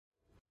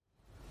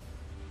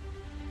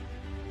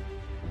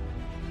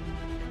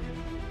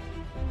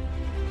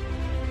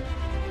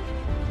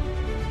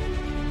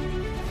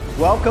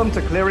Welcome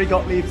to Cleary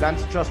Gottlieb's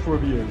Antitrust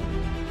Review,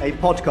 a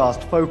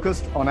podcast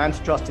focused on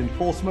antitrust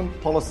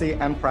enforcement, policy,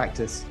 and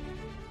practice.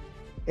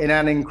 In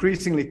an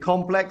increasingly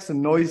complex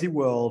and noisy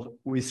world,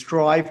 we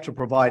strive to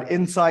provide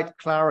insight,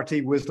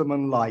 clarity, wisdom,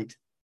 and light.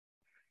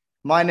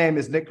 My name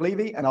is Nick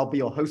Levy, and I'll be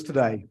your host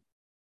today.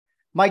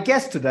 My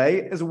guest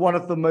today is one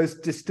of the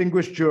most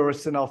distinguished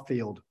jurists in our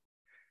field.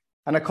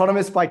 An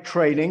economist by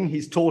training,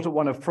 he's taught at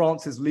one of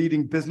France's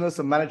leading business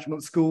and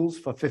management schools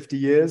for 50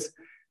 years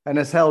and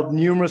has held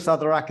numerous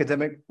other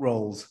academic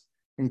roles,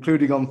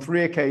 including on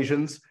 3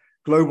 occasions,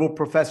 Global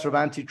Professor of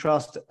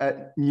Antitrust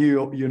at New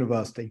York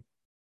University.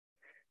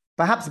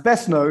 Perhaps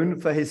best known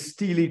for his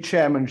steely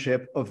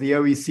chairmanship of the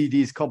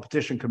OECD's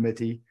Competition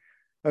Committee,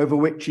 over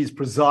which he's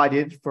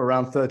presided for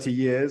around 30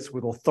 years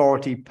with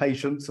authority,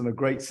 patience, and a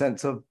great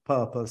sense of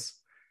purpose.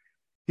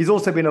 He's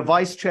also been a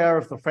vice chair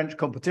of the French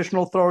Competition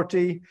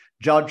Authority,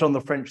 judge on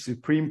the French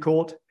Supreme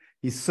Court.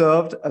 He's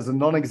served as a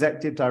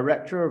non-executive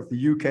director of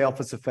the UK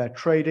Office of Fair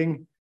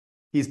Trading.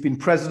 He's been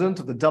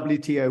president of the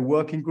WTO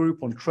Working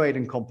Group on Trade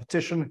and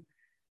Competition,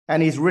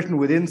 and he's written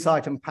with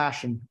insight and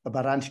passion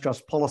about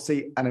antitrust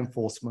policy and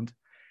enforcement.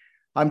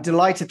 I'm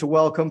delighted to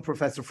welcome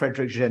Professor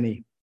Frédéric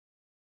Jenny.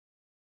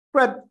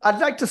 Fred, I'd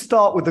like to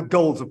start with the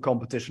goals of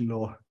competition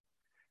law.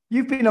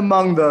 You've been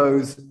among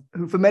those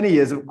who for many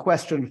years have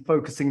questioned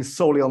focusing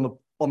solely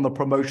on the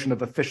promotion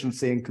of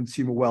efficiency and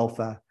consumer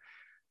welfare,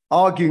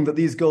 arguing that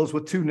these goals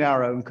were too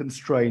narrow and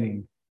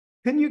constraining.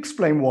 Can you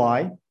explain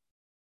why?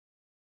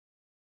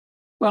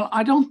 Well,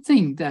 I don't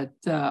think that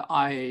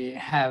I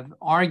have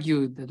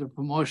argued that the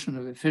promotion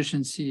of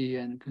efficiency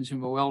and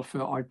consumer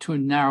welfare are too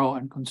narrow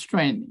and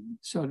constraining.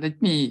 So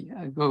let me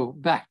go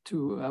back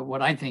to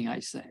what I think I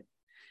said.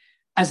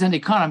 As an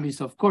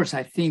economist, of course,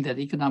 I think that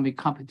economic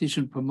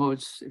competition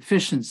promotes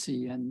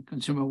efficiency and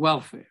consumer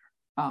welfare.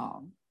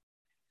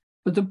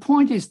 But the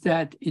point is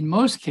that in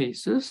most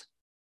cases,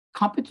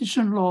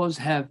 competition laws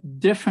have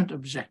different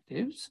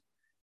objectives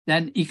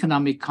than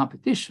economic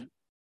competition.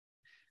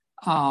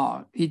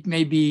 It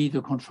may be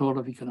the control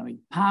of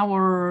economic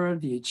power,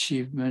 the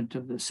achievement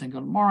of the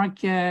single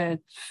market,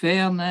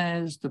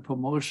 fairness, the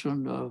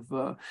promotion of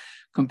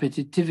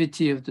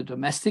competitivity of the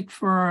domestic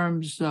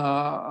firms,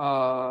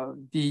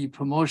 the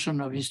promotion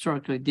of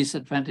historically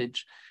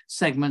disadvantaged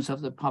segments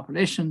of the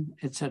population,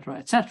 et cetera,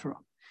 et cetera.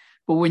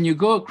 But when you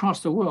go across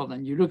the world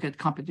and you look at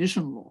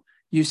competition law,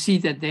 you see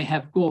that they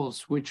have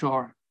goals which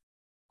are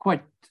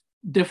quite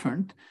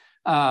different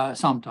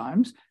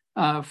sometimes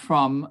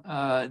from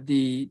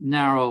the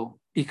narrow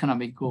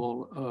economic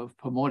goal of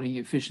promoting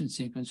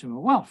efficiency and consumer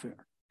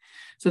welfare.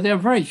 So there are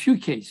very few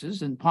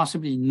cases, and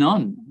possibly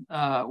none,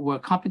 where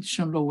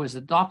competition law was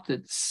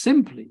adopted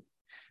simply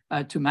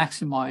to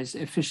maximize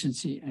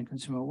efficiency and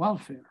consumer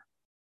welfare.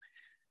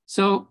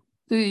 So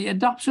the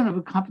adoption of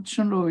a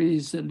competition law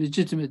is a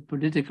legitimate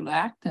political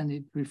act, and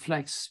it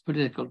reflects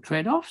political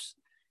trade-offs.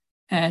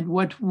 And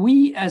what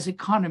we as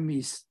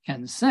economists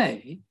can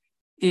say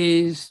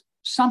is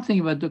something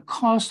about the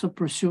cost of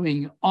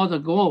pursuing other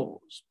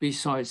goals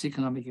besides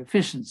economic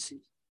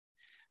efficiency.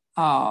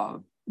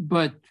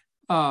 But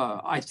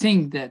I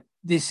think that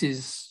this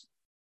is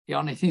the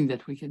only thing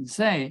that we can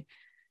say.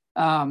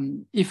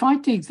 If I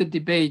take the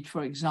debate,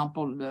 for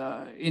example,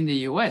 in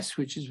the US,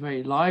 which is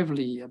very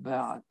lively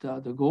about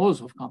the goals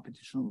of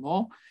competition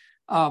law,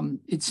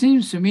 it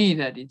seems to me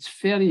that it's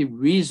fairly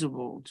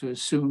reasonable to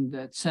assume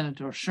that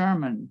Senator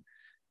Sherman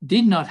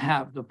did not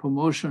have the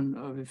promotion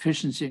of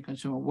efficiency and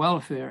consumer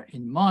welfare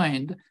in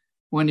mind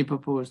when he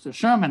proposed the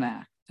Sherman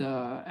Act,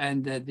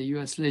 and that the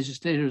US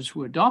legislators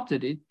who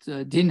adopted it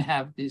didn't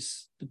have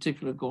this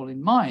particular goal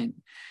in mind.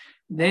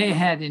 They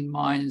had in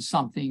mind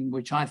something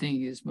which I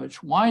think is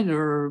much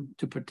wider,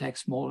 to protect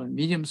small and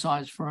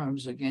medium-sized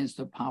firms against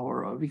the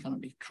power of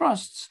economic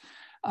trusts,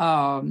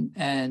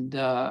 and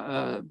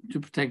to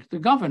protect the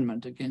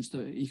government against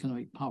the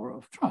economic power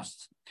of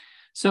trusts.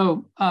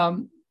 So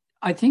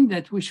I think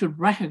that we should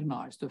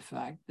recognize the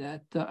fact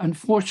that,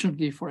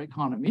 unfortunately for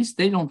economists,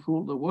 they don't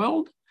rule the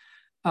world.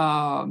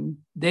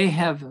 They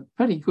have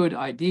pretty good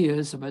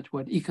ideas about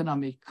what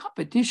economic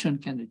competition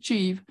can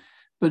achieve,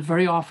 but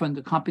very often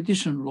the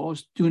competition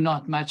laws do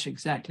not match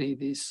exactly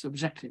this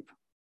objective.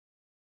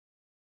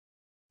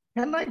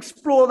 Can I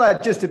explore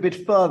that just a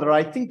bit further?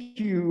 I think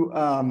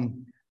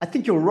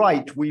you're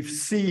right. We've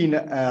seen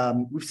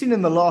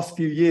in the last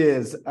few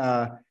years,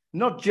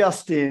 not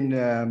just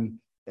in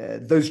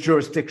those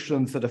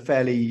jurisdictions that are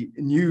fairly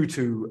new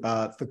to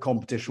the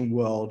competition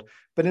world,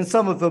 but in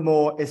some of the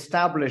more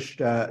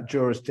established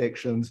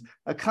jurisdictions,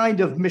 a kind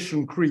of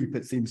mission creep,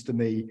 it seems to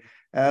me,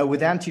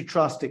 with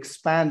antitrust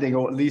expanding,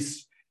 or at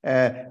least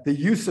the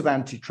use of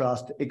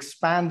antitrust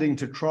expanding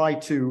to try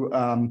to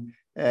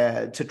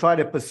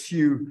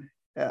pursue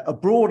a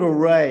broad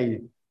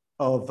array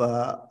of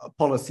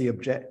policy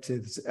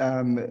objectives,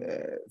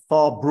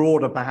 far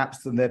broader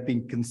perhaps than they've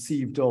been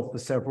conceived of for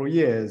several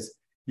years.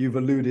 You've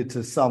alluded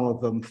to some of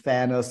them: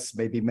 fairness,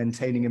 maybe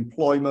maintaining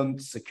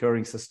employment,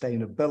 securing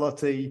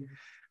sustainability,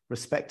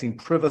 respecting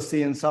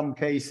privacy in some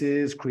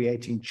cases,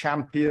 creating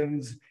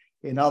champions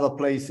in other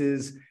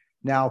places.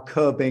 now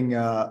curbing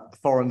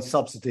foreign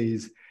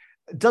subsidies.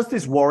 Does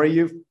this worry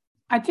you?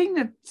 I think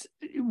that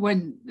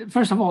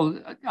first of all,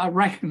 I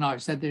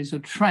recognize that there's a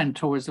trend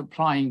towards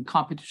applying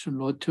competition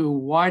law to a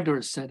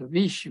wider set of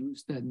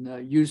issues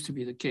than used to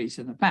be the case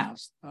in the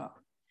past.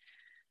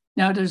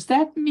 Now, does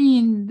that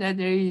mean that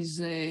there is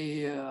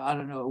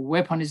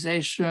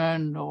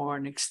weaponization or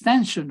an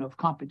extension of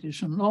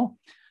competition law?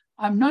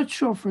 I'm not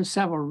sure for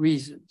several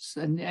reasons,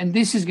 and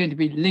this is going to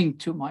be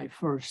linked to my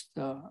first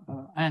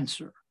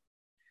answer.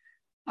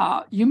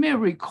 You may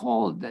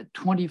recall that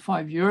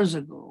 25 years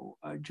ago,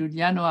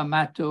 Giuliano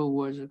Amato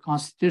was a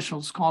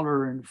constitutional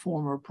scholar and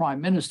former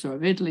prime minister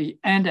of Italy,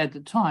 and at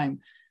the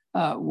time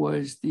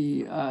was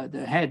the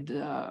head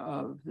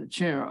of the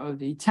chair of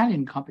the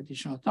Italian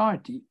Competition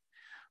Authority,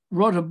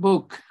 wrote a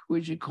book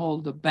which he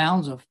called The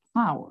Bounds of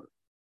Power.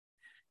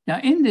 Now,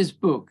 in this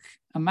book,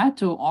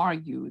 Amato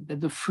argued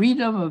that the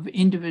freedom of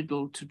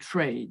individual to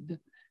trade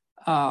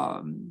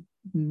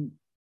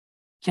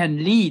can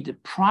lead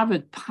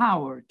private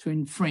power to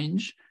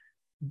infringe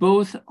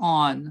both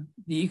on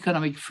the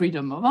economic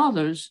freedom of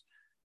others,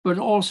 but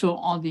also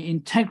on the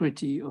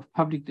integrity of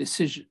public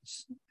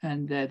decisions.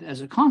 And that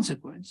as a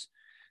consequence,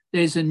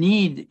 there's a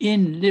need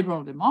in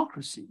liberal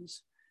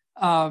democracies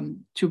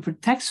to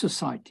protect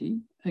society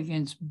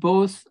against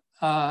both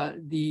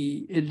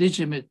the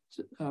illegitimate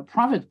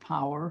private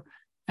power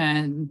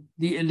and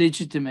the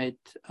illegitimate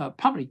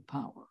public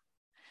power.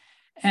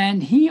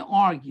 And he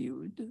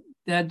argued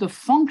that the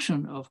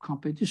function of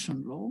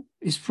competition law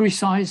is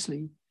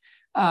precisely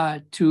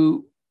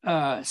to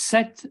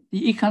set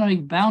the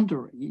economic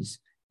boundaries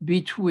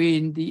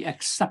between the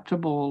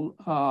acceptable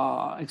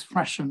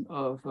expression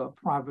of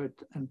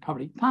private and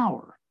public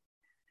power.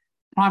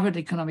 Private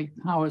economic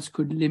powers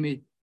could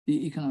limit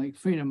the economic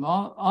freedom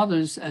of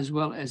others, as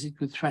well as it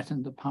could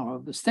threaten the power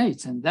of the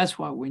states. And that's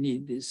why we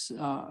need this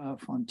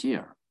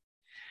frontier.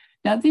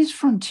 Now, this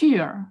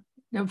frontier,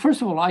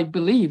 first of all, I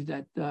believe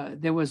that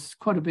there was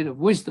quite a bit of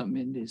wisdom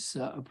in this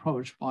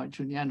approach by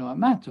Giuliano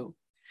Amato.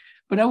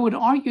 But I would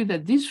argue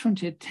that this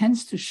frontier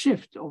tends to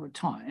shift over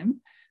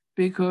time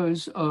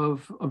because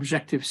of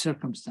objective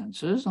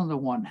circumstances on the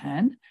one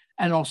hand,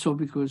 and also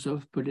because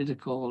of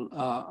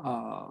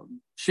political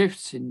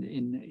shifts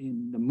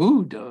in the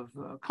mood of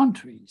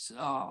countries,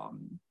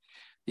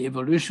 the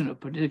evolution of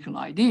political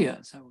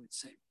ideas, I would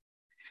say.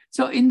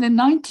 So in the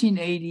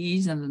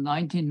 1980s and the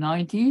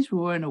 1990s, we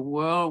were in a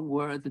world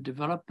where the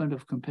development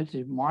of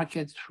competitive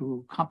markets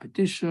through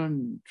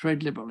competition,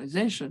 trade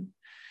liberalization,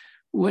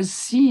 was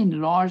seen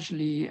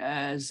largely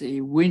as a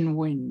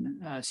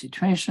win-win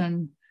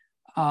situation.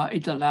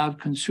 It allowed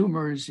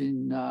consumers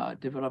in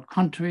developed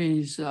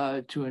countries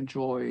to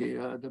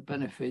enjoy the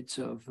benefits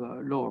of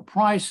lower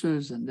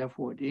prices, and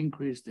therefore it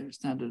increased their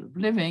standard of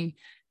living.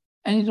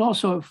 And it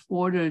also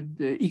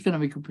afforded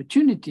economic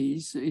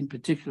opportunities, in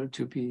particular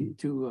to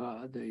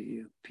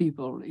the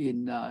people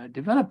in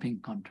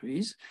developing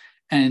countries.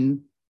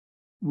 And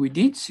we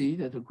did see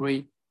that a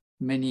great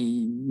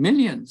many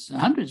millions,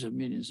 hundreds of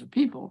millions of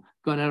people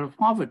got out of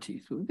poverty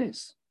through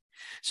this.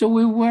 So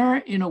we were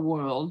in a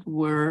world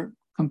where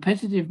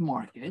competitive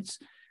markets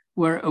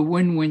were a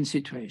win-win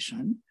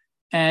situation,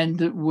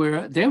 and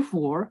where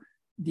therefore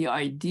the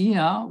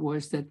idea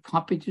was that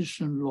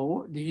competition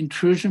law, the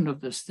intrusion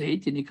of the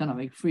state in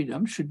economic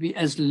freedom, should be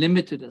as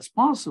limited as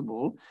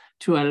possible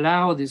to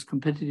allow this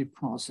competitive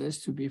process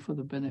to be for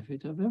the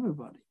benefit of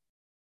everybody.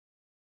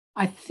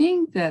 I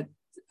think that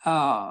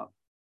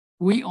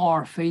we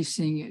are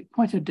facing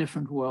quite a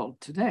different world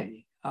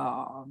today.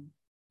 The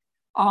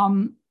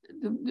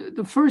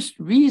first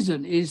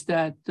reason is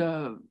that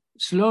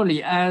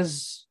slowly,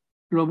 as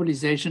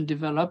globalization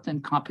developed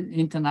and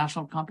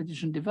international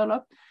competition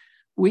developed,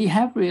 we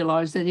have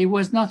realized that it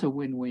was not a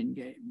win-win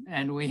game.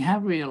 And we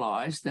have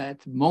realized that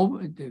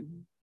the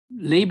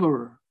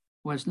labor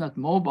was not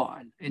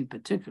mobile in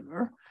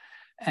particular,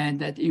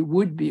 and that it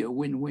would be a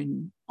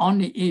win-win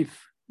only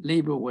if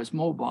labor was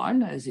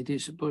mobile, as it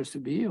is supposed to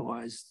be,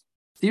 or as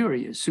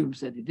theory assumes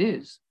that it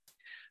is.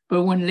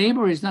 But when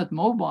labor is not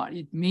mobile,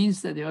 it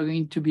means that there are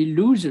going to be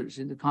losers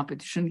in the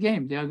competition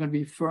game. There are going to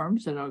be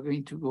firms that are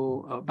going to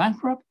go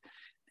bankrupt,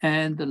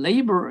 and the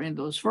labor in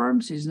those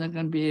firms is not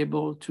going to be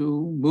able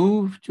to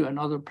move to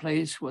another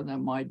place where there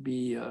might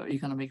be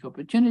economic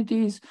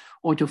opportunities,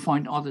 or to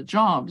find other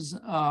jobs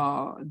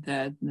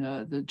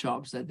the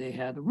jobs that they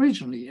had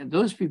originally. And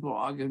those people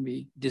are going to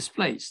be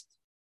displaced.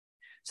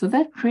 So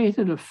that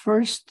created a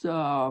first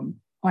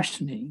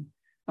questioning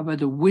about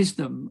the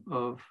wisdom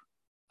of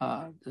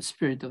the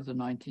spirit of the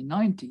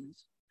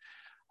 1990s.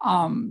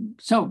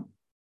 So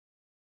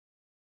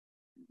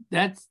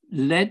that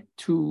led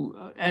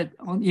to,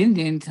 in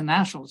the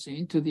international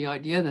scene, to the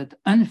idea that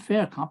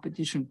unfair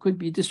competition could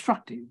be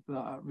destructive,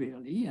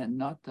 really, and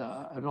not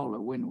at all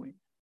a win-win.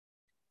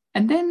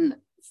 And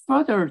then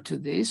further to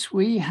this,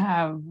 we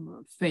have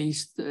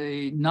faced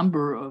a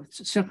number of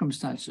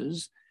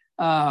circumstances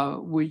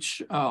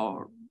which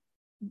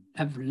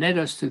have led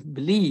us to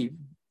believe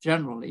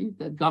generally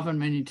that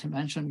government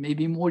intervention may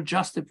be more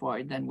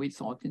justified than we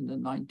thought in the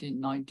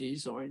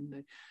 1990s or in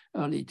the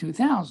early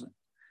 2000s.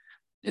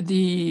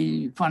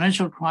 The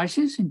financial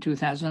crisis in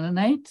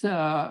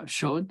 2008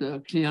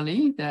 showed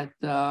clearly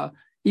that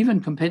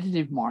even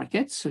competitive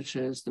markets, such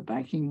as the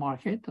banking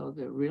market or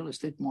the real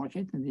estate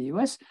market in the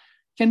US,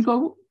 can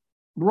go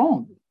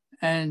wrong,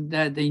 and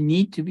that they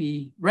need to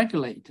be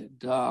regulated.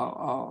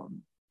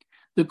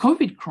 The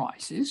COVID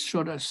crisis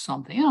showed us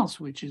something else,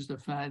 which is the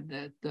fact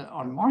that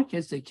on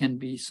markets, there can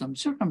be some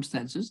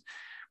circumstances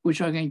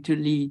which are going to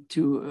lead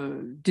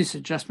to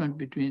disadjustment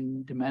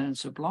between demand and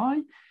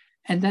supply,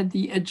 and that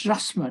the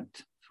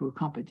adjustment through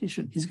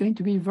competition is going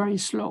to be very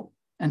slow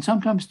and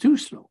sometimes too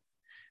slow.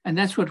 And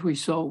that's what we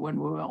saw when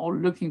we were all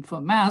looking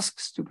for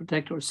masks to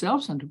protect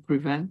ourselves and to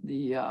prevent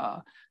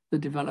the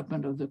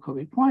development of the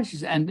COVID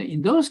crisis. And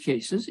in those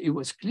cases, it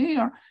was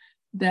clear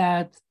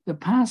that the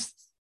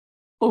past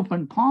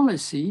open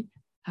policy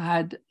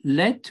had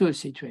led to a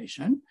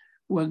situation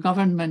where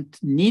government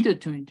needed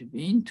to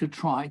intervene to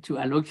try to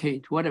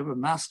allocate whatever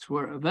masks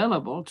were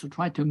available to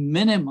try to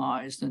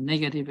minimize the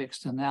negative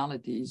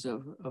externalities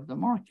of the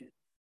market.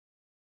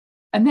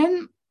 And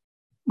then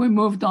we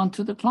moved on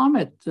to the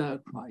climate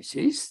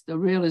crisis, the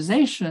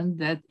realization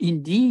that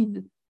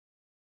indeed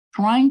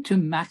trying to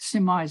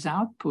maximize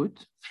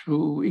output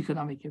through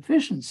economic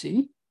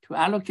efficiency, to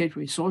allocate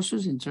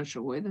resources in such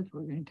a way that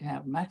we're going to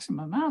have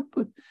maximum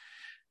output,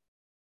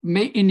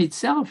 may in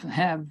itself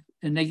have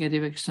a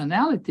negative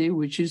externality,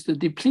 which is the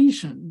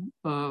depletion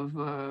of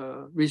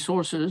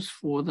resources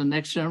for the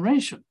next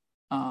generation.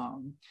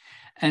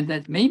 And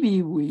that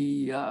maybe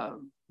we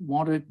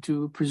wanted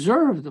to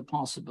preserve the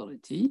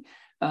possibility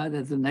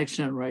that the next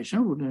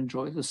generation would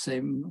enjoy the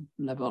same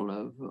level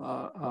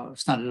of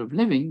standard of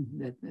living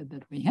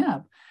that we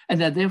have.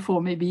 And that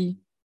therefore maybe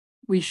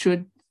we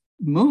should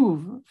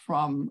move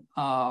from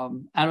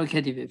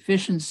allocative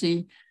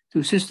efficiency to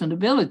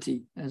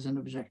sustainability as an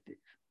objective.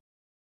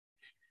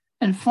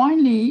 And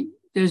finally,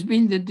 there's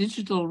been the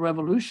digital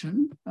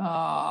revolution,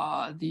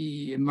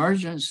 the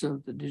emergence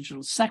of the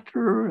digital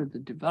sector, the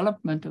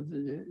development of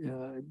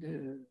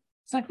the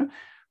sector,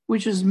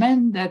 which has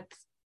meant that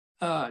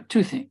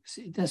two things.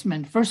 It has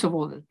meant, first of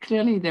all, that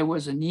clearly there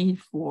was a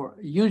need for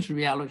huge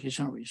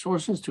reallocation of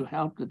resources to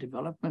help the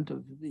development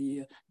of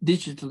the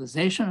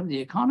digitalization of the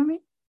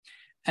economy,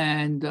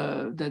 and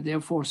that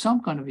therefore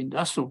some kind of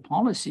industrial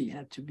policy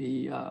had to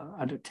be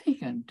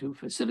undertaken to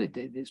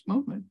facilitate this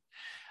movement.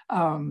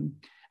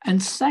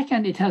 And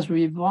second, it has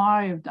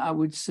revived, I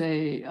would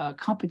say,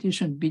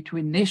 competition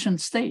between nation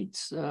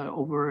states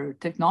over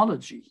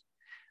technology.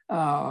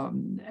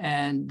 Again,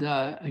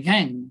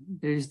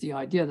 there's the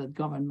idea that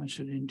government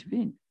should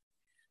intervene.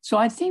 So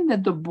I think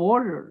that the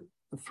border,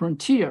 the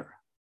frontier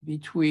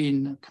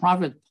between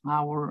private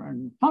power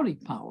and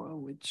public power,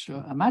 which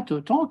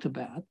Amato talked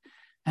about,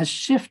 has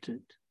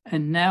shifted.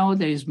 And now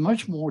there is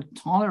much more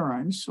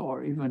tolerance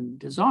or even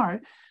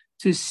desire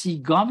to see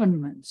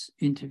governments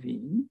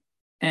intervene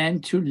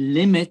and to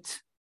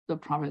limit the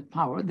private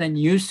power than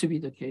used to be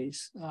the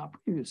case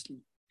previously.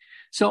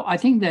 So I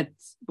think that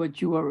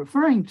what you are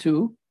referring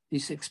to,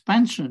 this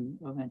expansion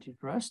of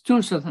antitrust, to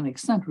a certain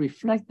extent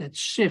reflect that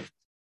shift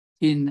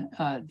in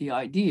the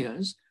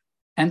ideas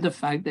and the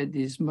fact that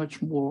there's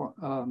much more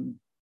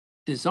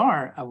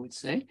desire, I would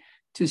say,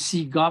 to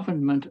see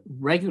government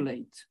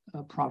regulate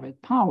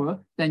private power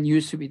than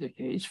used to be the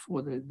case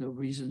for the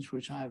reasons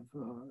which I've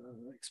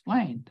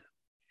explained.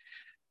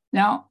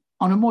 Now,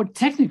 on a more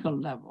technical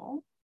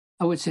level,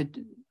 I would say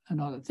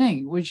another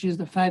thing, which is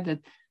the fact that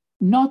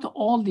not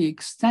all the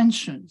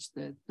extensions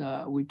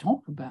that we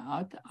talk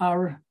about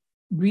are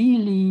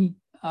really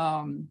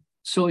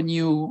so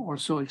new or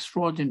so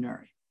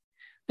extraordinary.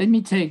 Let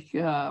me take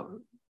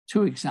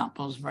two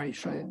examples very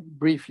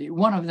briefly.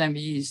 One of them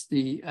is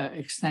the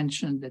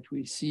extension that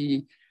we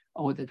see,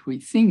 or that we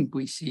think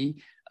we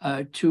see,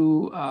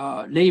 to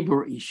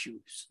labor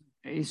issues.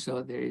 Okay?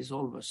 So there is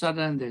all of a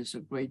sudden, there's a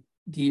great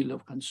deal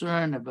of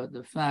concern about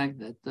the fact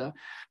that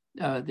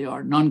there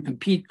are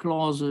non-compete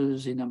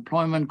clauses in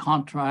employment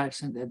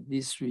contracts, and that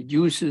this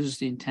reduces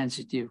the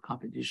intensity of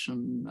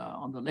competition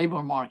on the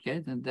labor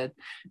market, and that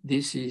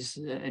this is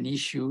an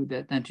issue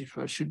that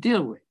antitrust should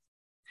deal with.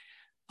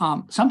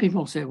 Some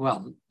people say,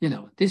 well,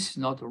 this is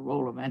not the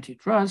role of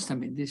antitrust. I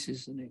mean, this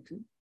is an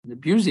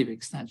abusive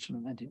extension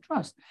of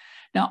antitrust.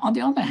 Now, on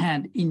the other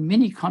hand, in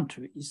many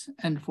countries,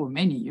 and for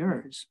many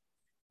years,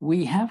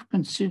 we have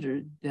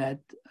considered that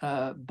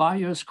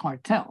buyers'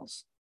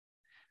 cartels,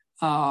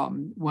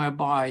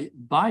 whereby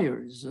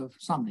buyers of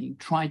something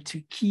try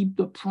to keep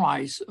the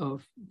price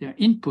of their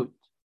input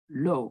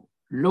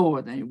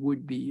lower than it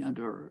would be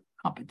under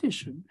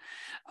competition,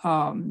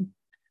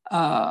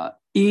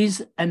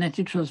 is an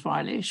antitrust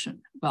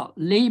violation. Well,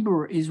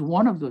 labor is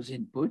one of those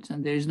inputs,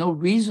 and there is no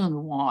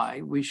reason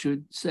why we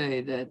should say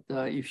that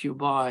if you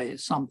buy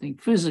something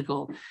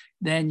physical,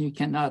 then you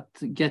cannot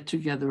get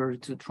together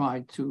to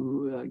try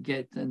to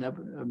get an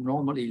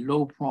abnormally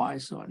low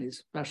price or an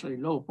especially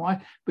low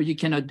price, but you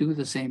cannot do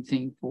the same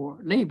thing for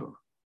labor.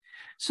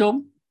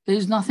 So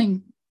there's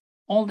nothing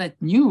all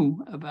that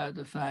new about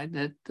the fact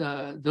that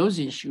those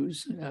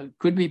issues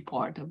could be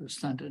part of a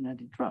standard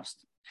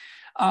antitrust.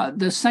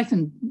 The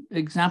second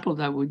example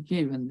that I would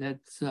give, and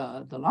that's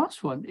the last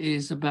one,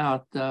 is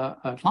about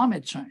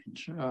climate change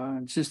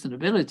and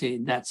sustainability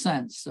in that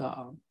sense.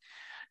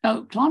 Now,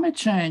 climate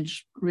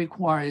change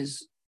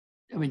requires,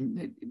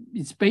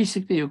 it's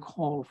basically a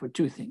call for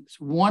two things.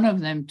 One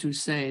of them to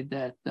say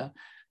that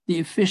the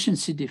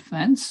efficiency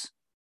defense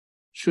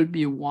should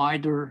be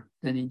wider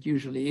than it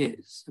usually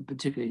is,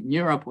 particularly in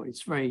Europe, where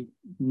it's very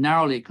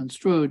narrowly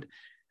construed.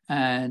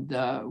 And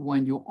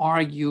when you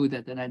argue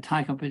that an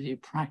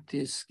anti-competitive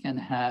practice can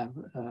have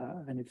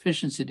an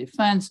efficiency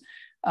defense,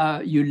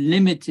 you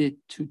limit it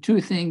to two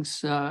things.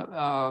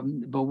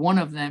 But one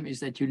of them is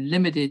that you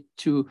limit it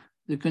to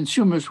the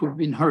consumers who have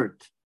been hurt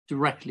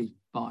directly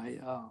by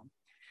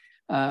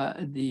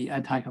the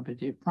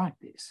anti-competitive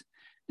practice.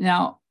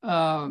 Now,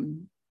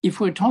 if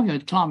we're talking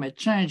about climate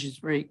change, it's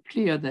very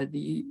clear that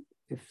the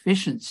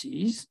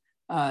efficiencies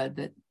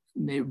that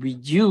may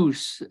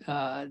reduce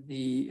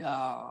the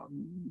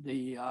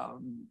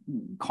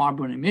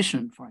carbon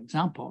emission, for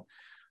example,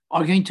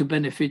 are going to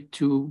benefit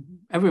to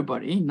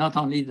everybody, not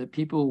only the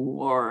people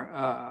who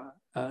are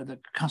the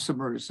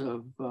customers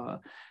of,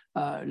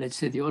 let's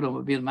say, the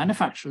automobile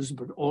manufacturers,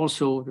 but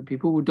also the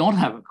people who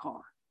don't have a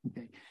car.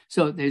 Okay,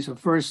 so there's a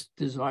first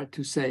desire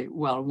to say,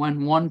 well,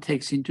 when one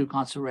takes into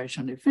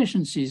consideration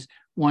efficiencies,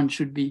 one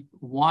should be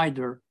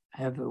wider,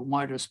 have a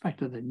wider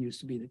spectrum than used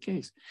to be the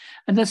case.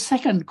 And the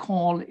second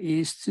call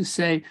is to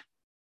say,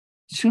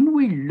 shouldn't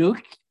we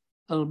look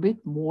a little bit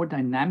more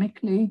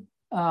dynamically?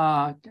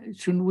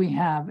 Shouldn't we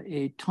have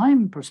a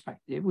time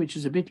perspective, which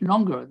is a bit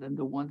longer than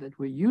the one that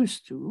we're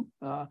used to?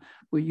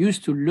 We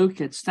used to look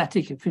at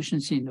static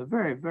efficiency in a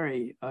very,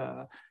 very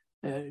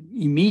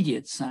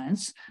immediate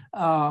sense.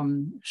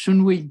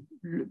 Shouldn't we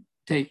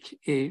take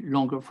a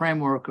longer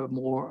framework, a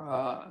more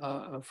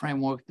a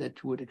framework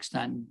that would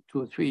extend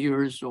 2 or 3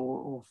 years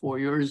or 4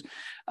 years,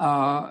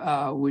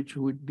 which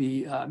would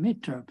be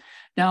midterm?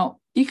 Now,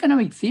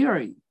 economic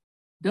theory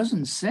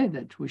doesn't say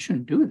that we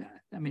shouldn't do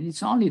that. I mean,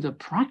 it's only the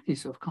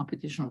practice of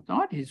competition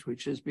authorities,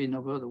 which has been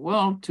over the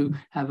world, to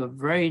have a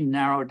very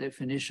narrow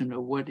definition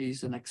of what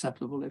is an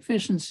acceptable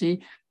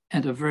efficiency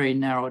and a very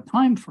narrow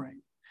time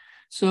frame.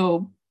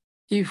 So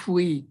if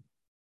we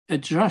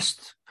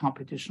adjust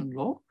competition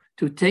law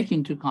to take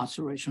into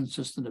consideration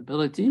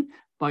sustainability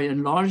by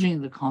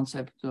enlarging the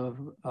concept of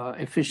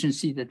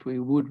efficiency that we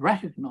would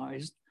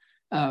recognize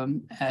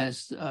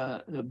as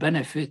a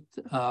benefit,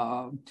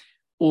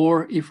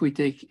 or if we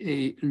take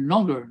a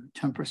longer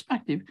term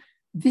perspective,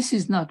 this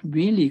is not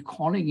really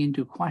calling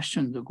into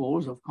question the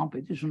goals of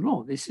competition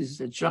law. This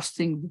is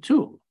adjusting the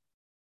tool.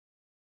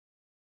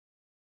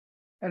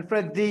 And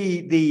Fred,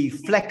 the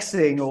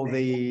flexing or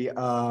the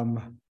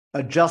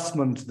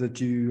adjustment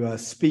that you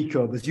speak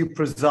of as you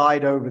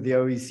preside over the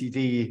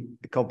OECD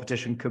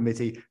Competition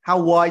Committee,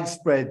 how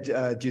widespread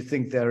do you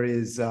think there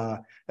is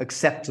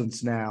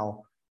acceptance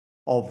now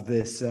of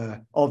this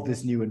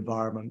new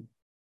environment?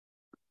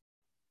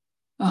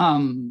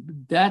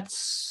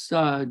 That's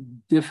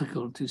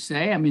difficult to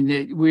say. I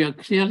mean, we are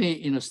clearly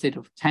in a state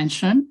of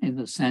tension in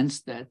the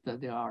sense that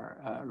there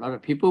are a lot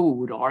of people who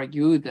would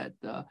argue that,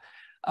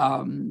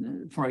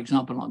 for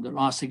example, on the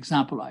last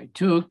example I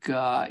took,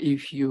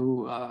 if you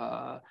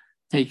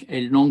take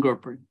a longer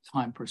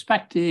time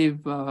perspective,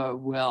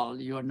 well,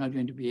 you're not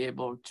going to be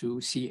able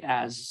to see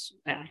as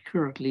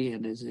accurately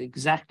and as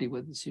exactly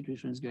what the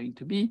situation is going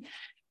to be.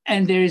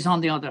 And there is,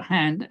 on the other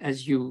hand,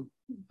 as you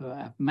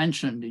have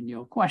mentioned in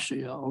your question,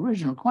 your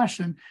original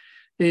question,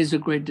 there is a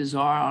great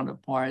desire on the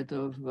part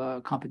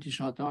of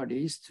competition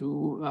authorities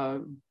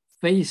to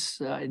face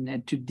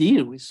and to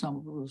deal with some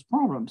of those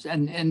problems.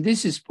 And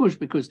this is pushed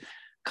because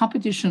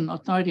competition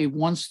authority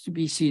wants to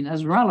be seen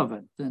as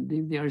relevant. And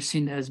if they are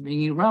seen as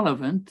being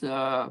irrelevant,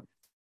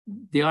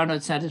 they are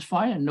not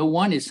satisfied, and no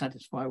one is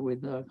satisfied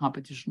with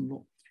competition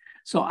law.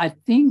 So I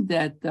think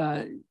that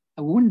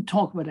I wouldn't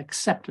talk about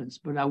acceptance,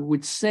 but I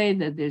would say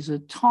that there's a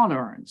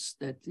tolerance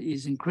that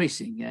is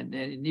increasing. And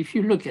if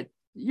you look at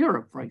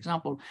Europe, for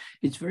example,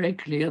 it's very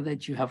clear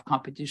that you have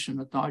competition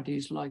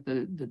authorities like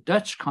the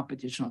Dutch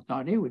Competition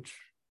Authority, which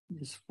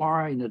is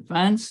far in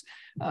advance.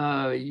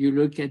 You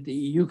look at the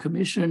EU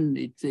Commission,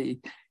 it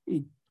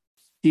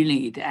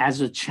dealing it as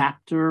a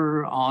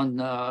chapter on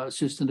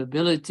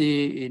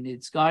sustainability in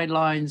its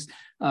guidelines,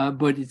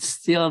 but it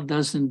still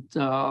doesn't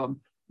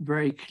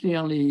very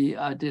clearly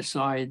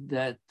decide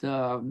that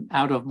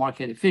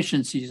out-of-market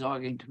efficiencies are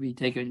going to be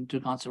taken into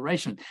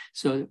consideration.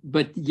 So,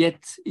 but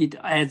yet it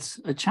adds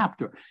a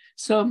chapter.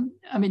 So,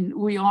 I mean,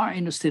 we are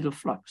in a state of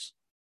flux.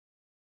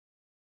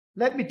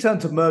 Let me turn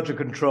to merger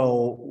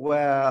control,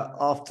 where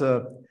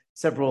after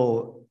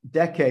several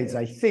decades,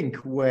 I think,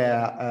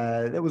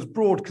 where there was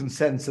broad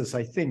consensus,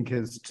 I think,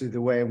 as to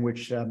the way in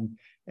which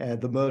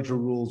the merger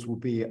rules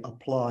will be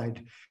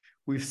applied.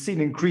 We've seen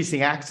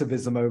increasing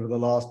activism over the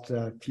last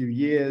few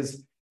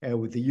years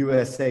with the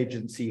US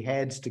agency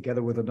heads,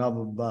 together with a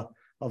number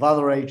of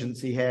other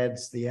agency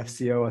heads, the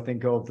FCO, I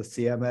think of, the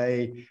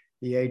CMA,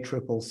 the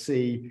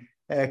ACCC,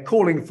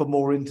 calling for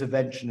more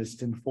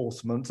interventionist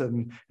enforcement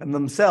and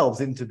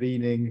themselves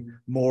intervening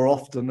more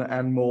often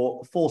and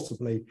more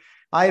forcibly.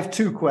 I have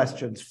two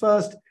questions.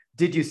 First,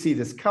 did you see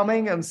this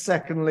coming? And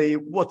secondly,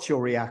 what's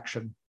your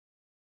reaction?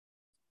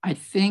 I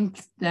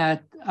think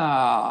that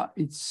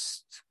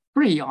it's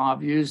pretty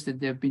obvious that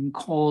there have been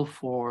calls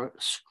for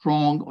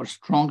strong or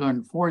stronger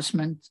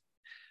enforcement,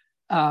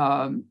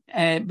 but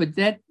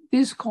that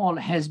this call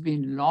has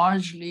been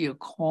largely a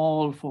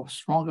call for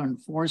stronger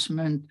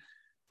enforcement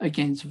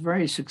against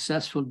very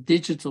successful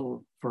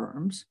digital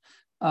firms,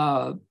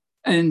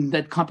 and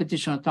that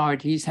competition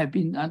authorities have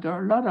been under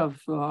a lot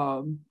of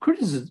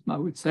criticism, I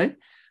would say,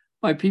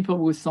 by people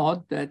who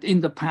thought that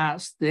in the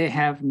past they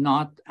have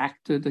not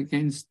acted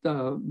against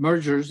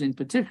mergers in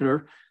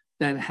particular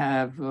that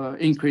have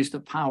increased the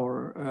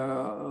power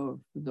of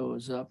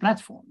those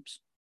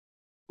platforms.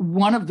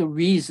 One of the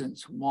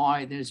reasons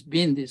why there's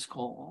been this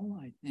call,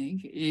 I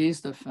think,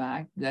 is the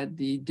fact that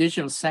the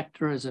digital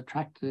sector has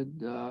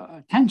attracted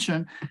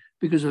attention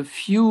because a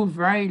few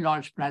very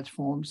large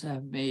platforms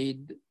have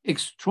made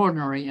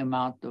extraordinary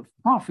amount of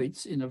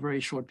profits in a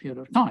very short period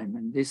of time.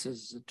 And this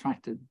has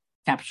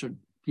captured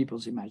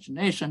people's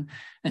imagination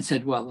and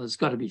said, well, there's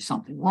got to be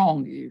something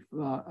wrong if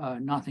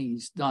nothing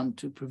is done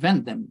to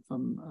prevent them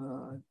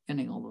from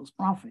getting all those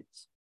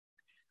profits.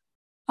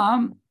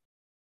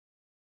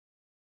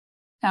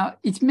 Now,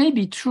 it may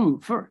be true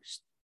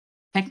first,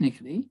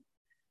 technically,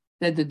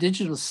 that the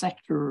digital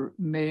sector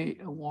may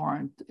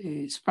warrant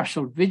a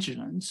special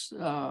vigilance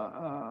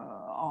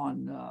on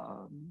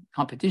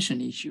competition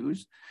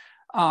issues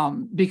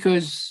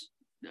because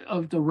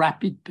of the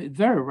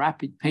very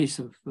rapid pace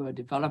of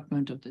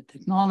development of the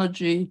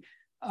technology,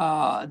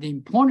 the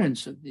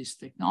importance of this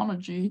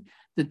technology,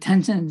 the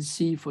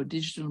tendency for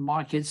digital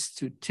markets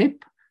to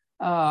tip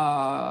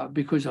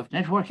because of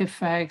network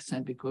effects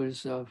and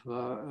because of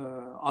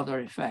other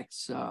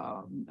effects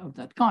of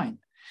that kind.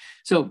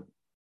 So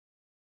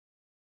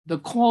the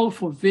call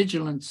for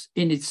vigilance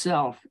in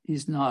itself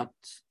is not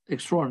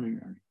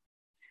extraordinary.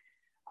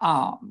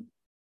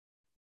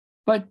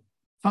 But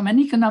from an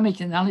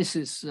economic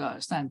analysis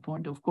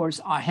standpoint, of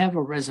course, I have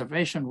a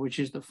reservation, which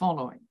is the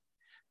following.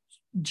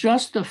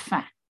 Just the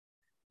fact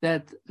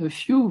that a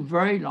few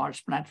very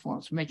large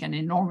platforms make an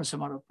enormous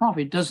amount of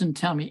profit doesn't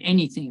tell me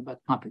anything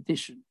about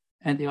competition.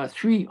 And there are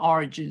three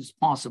origins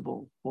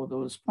possible for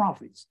those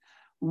profits.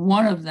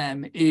 One of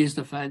them is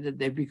the fact that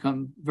they've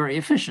become very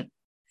efficient.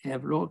 They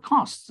have lower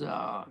costs,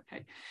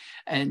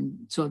 and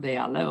so they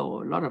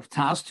allow a lot of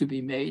tasks to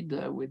be made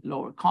with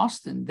lower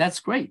costs, and that's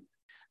great.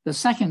 The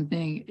second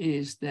thing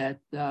is that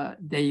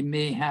they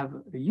may have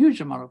a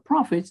huge amount of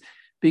profits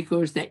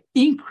because they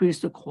increase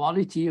the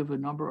quality of a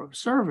number of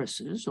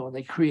services, or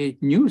they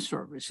create new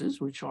services,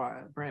 which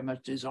are very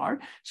much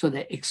desired. So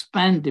they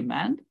expand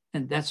demand,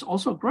 and that's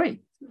also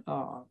great.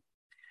 Now,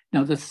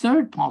 the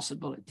third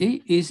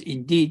possibility is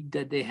indeed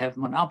that they have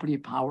monopoly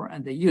power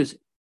and they use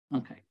it.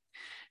 Okay.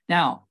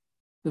 Now,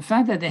 the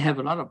fact that they have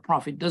a lot of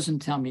profit doesn't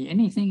tell me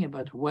anything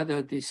about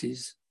whether this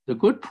is the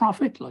good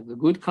profit, like the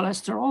good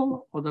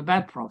cholesterol, or the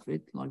bad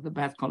profit, like the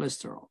bad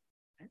cholesterol.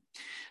 Okay?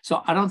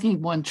 So I don't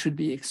think one should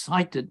be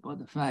excited by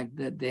the fact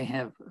that they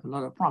have a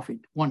lot of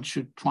profit. One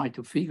should try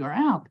to figure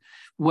out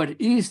what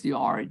is the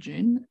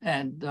origin.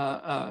 And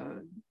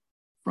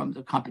from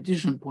the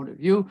competition point of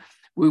view,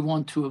 we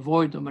want to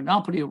avoid the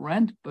monopoly of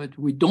rent, but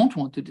we don't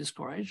want to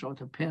discourage or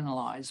to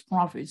penalize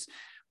profits,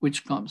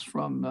 which comes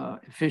from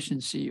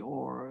efficiency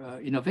or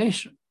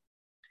innovation.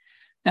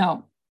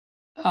 Now,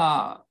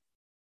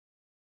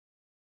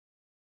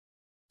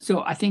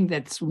 so I think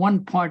that's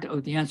one part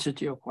of the answer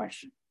to your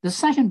question. The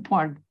second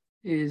part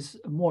is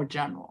more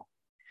general.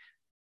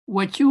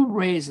 What you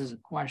raise as a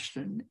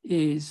question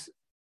is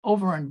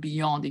over and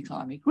beyond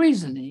economic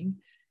reasoning,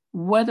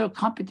 whether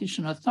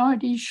competition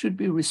authorities should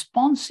be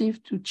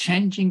responsive to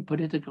changing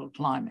political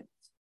climate.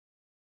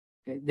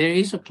 Okay, there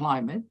is a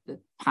climate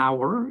that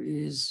power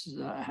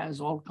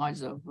has all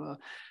kinds of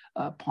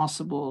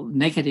possible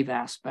negative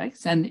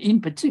aspects, and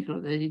in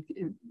particular,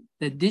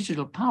 that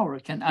digital power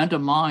can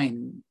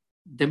undermine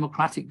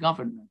democratic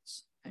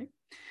governance. Okay?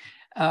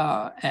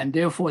 And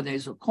therefore,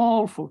 there's a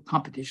call for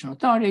competition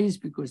authorities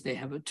because they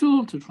have a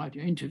tool to try to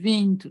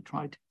intervene, to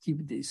try to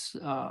keep this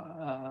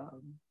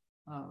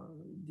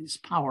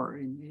power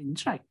in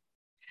check.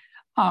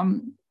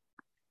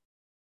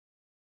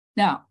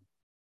 Now,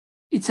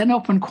 it's an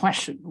open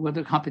question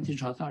whether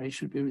competition authorities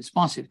should be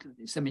responsive to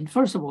this. I mean,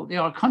 first of all,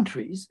 there are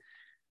countries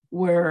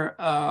where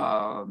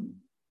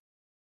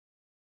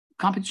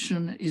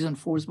competition is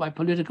enforced by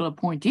political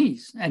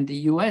appointees, and the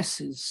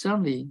US is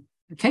certainly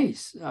the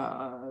case,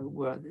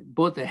 where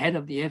both the head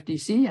of the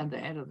FTC and the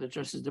head of the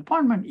Justice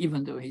Department,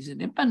 even though he's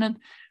independent,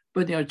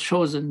 but they are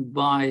chosen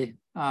by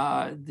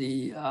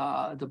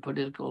the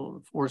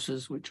political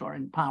forces which are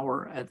in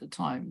power at the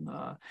time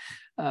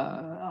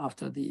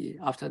after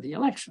the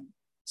election.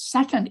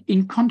 Second,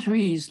 in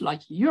countries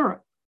like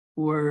Europe,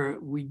 where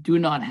we do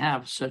not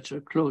have such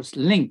a close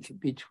link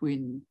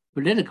between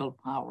political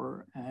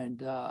power and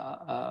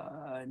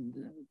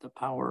the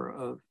power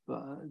of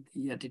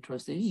the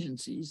antitrust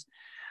agencies,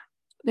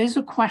 there's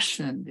a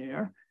question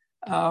there.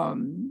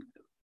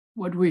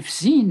 What we've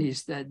seen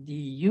is that the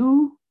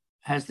EU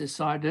has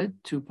decided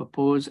to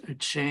propose a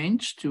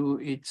change to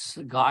its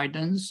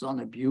guidance on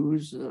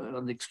abuse,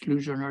 on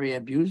exclusionary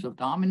abuse of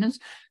dominance,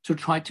 to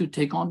try to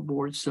take on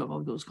board some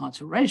of those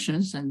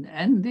considerations.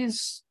 And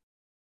this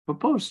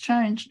proposed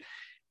change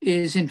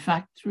is in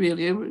fact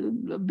really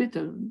a bit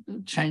of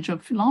a change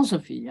of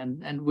philosophy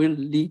and will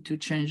lead to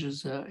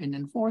changes in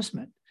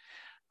enforcement.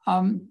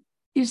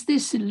 Is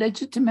this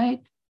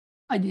legitimate?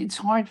 It's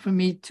hard for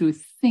me to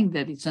think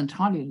that it's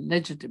entirely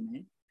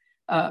legitimate,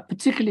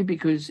 particularly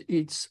because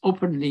it's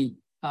openly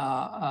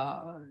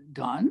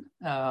done,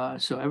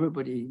 so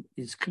everybody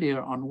is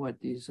clear on what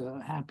is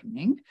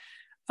happening.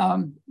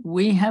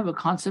 We have a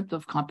concept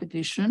of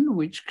competition,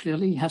 which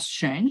clearly has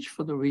changed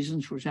for the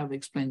reasons which I've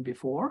explained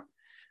before.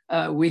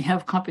 We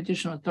have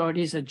competition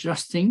authorities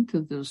adjusting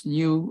to this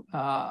new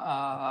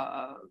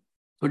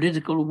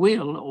political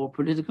will or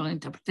political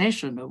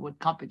interpretation of what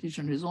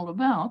competition is all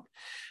about.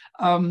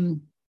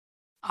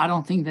 I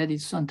don't think that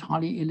it's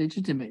entirely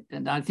illegitimate.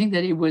 And I think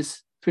that it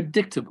was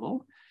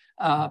predictable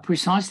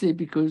precisely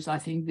because I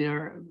think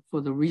for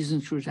the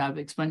reasons which I've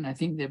explained, I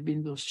think there have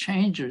been those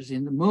changes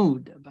in the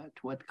mood about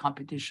what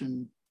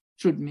competition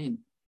should mean.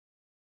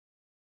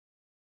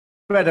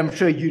 Fred, I'm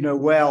sure you know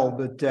well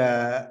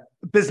that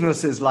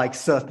businesses like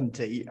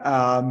certainty,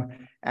 and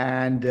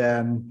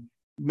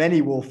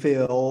many will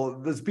feel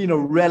there's been a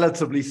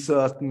relatively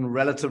certain,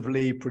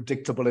 relatively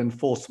predictable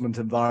enforcement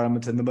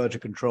environment in the merger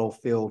control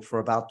field for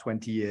about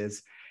 20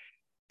 years.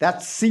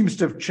 That seems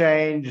to have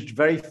changed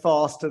very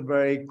fast and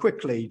very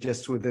quickly.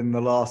 Just within the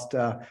last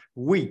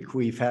week,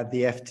 we've had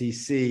the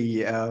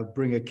FTC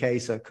bring a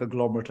case, a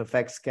conglomerate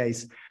effects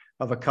case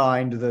of a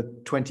kind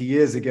that 20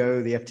 years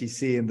ago, the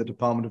FTC and the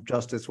Department of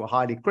Justice were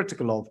highly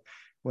critical of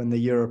when the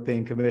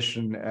European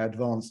Commission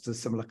advanced a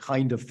similar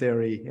kind of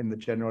theory in the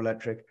General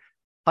Electric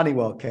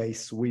Honeywell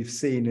case. We've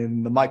seen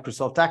in the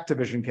Microsoft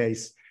Activision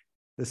case,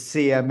 the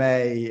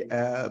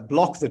CMA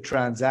blocked the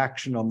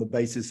transaction on the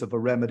basis of a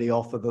remedy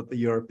offer that the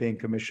European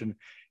Commission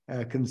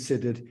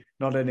considered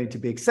not only to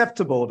be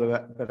acceptable,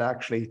 but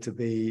actually to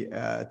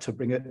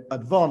bring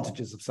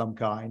advantages of some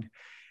kind.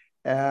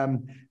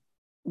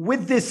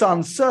 With this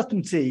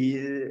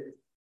uncertainty,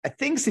 I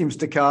think seems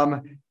to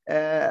come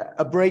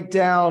a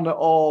breakdown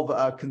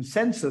of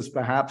consensus,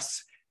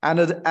 perhaps, and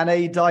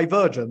a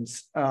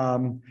divergence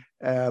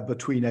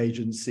between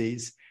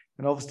agencies.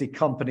 And obviously,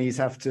 companies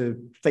have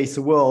to face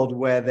a world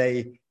where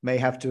they may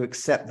have to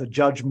accept the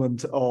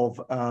judgment of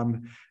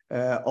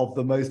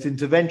the most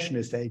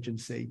interventionist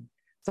agency.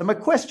 So my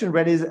question,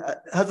 Red, is,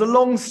 has a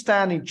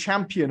long-standing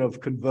champion of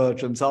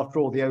convergence, after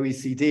all, the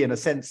OECD, in a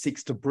sense,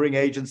 seeks to bring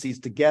agencies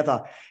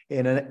together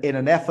in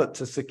an effort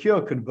to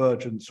secure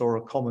convergence or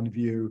a common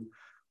view.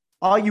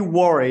 Are you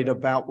worried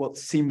about what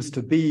seems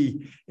to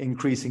be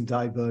increasing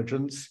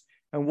divergence?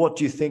 And what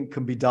do you think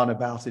can be done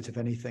about it, if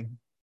anything?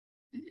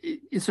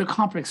 It's a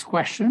complex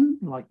question,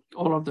 like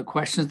all of the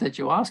questions that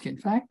you ask, in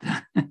fact.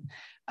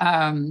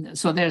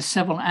 So there's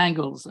several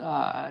angles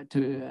to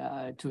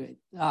it.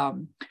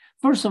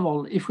 First of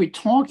all, if we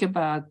talk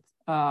about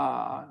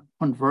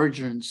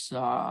convergence,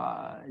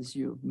 as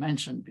you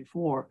mentioned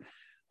before,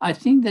 I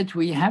think that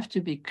we have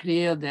to be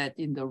clear that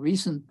in the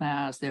recent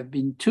past, there have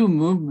been two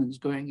movements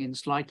going in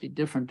slightly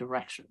different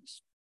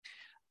directions.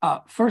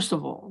 First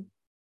of all,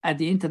 at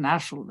the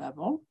international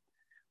level,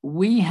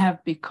 we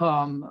have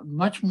become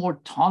much more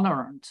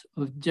tolerant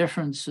of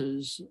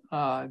differences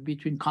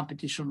between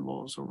competition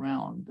laws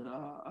around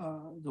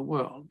the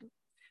world.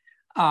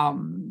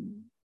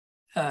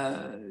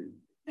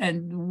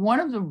 And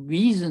one of the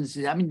reasons,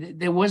 I mean,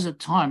 there was a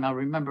time, I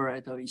remember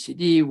at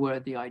OECD,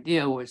 where the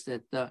idea was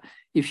that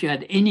if you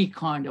had any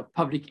kind of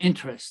public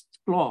interest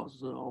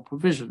clause or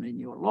provision in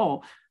your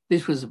law,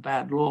 this was a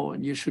bad law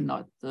and you should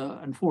not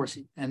enforce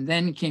it. And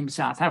then came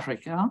South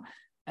Africa,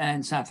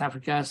 and South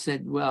Africa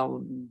said,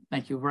 well,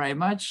 thank you very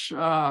much,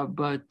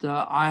 but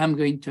I am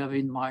going to have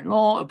in my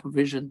law a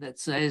provision that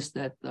says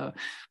that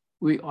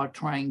we are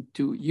trying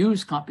to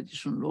use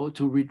competition law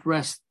to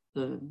redress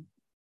the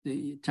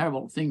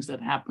terrible things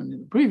that happened in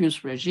the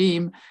previous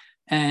regime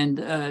and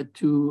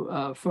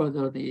to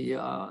further the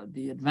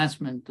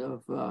advancement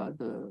of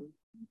the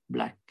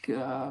Black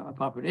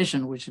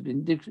population, which has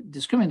been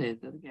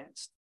discriminated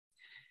against.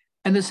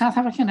 And the South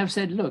Africans have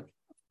said, look,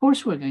 of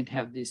course we're going to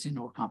have this in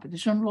our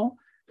competition law,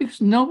 because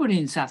nobody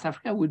in South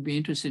Africa would be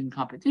interested in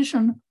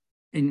competition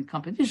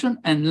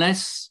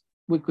unless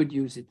we could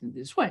use it in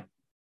this way.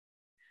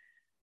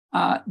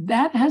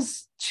 That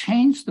has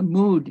changed the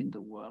mood in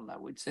the world, I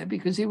would say,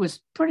 because it was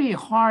pretty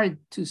hard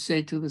to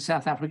say to the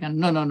South African,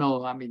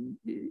 no, I mean,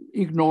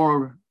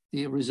 ignore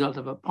the result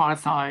of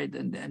apartheid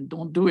and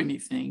don't do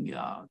anything.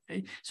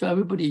 Okay? So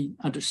everybody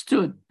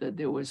understood that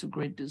there was a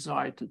great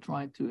desire to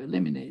try to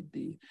eliminate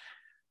the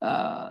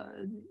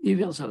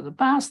evils of the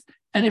past.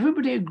 And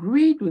everybody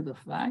agreed with the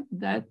fact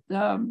that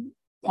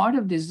part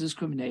of this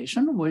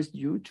discrimination was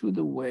due to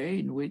the way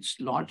in which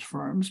large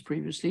firms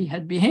previously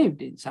had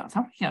behaved in South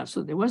Africa.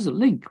 So there was a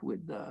link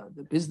with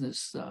the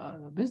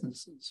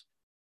businesses.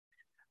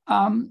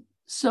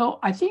 So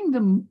I think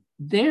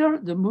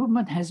the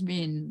movement has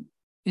been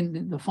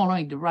in the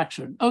following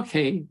direction.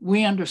 Okay,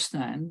 we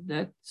understand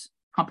that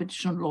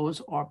competition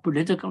laws are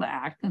political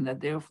act and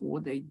that therefore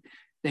they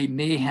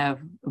may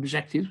have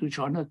objectives which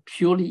are not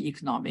purely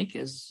economic,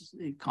 as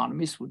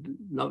economists would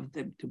love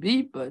them to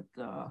be, but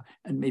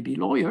and maybe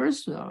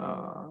lawyers.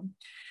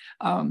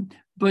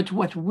 But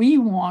what we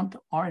want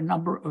are a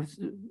number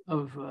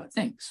of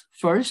things.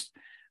 First,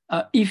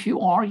 if you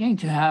are going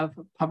to have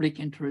public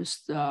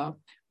interest,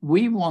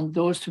 we want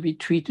those to be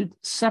treated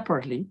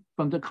separately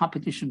from the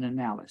competition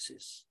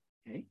analysis.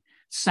 Okay.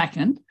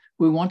 Second,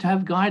 we want to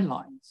have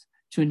guidelines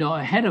to know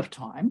ahead of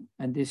time,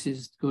 and this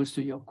goes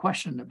to your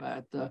question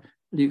about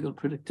legal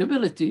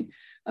predictability,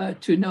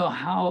 to know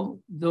how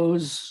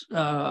those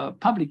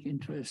public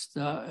interest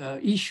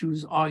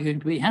issues are going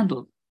to be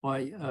handled by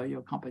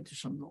your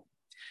competition law.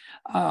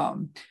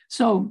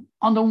 So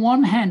on the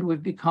one hand,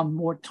 we've become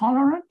more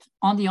tolerant.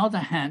 On the other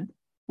hand,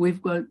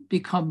 we've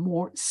become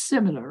more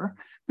similar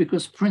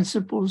because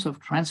principles of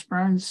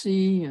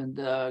transparency and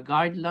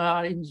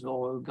guidelines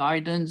or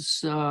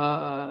guidance,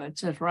 et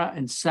cetera,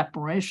 and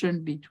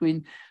separation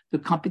between the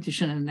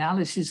competition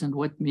analysis and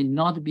what may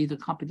not be the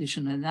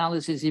competition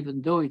analysis,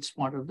 even though it's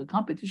part of the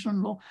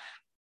competition law,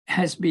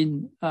 has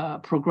been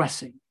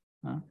progressing.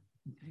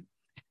 Okay.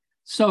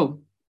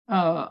 So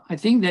I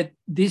think that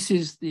this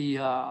is the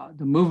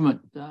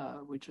movement,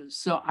 which is,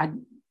 so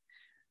I'm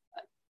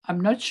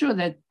not sure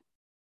that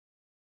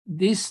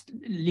this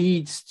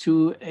leads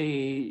to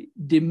a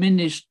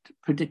diminished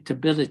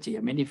predictability.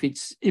 I mean, if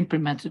it's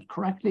implemented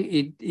correctly,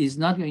 it is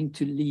not going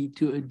to lead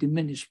to a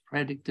diminished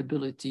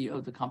predictability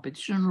of the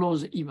competition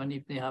laws, even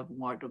if they have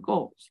wider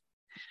goals.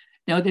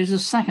 Now, there's a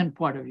second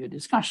part of your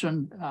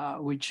discussion,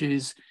 which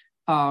is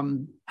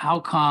how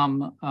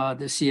come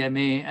the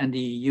CMA and the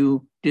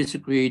EU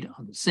disagreed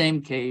on the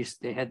same case?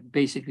 They had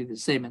basically the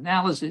same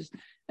analysis,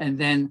 and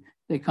then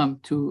they come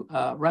to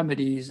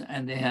remedies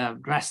and they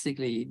have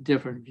drastically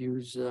different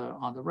views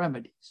on the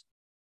remedies.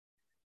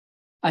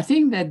 I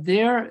think that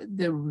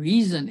the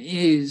reason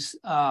is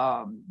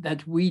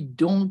that we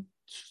don't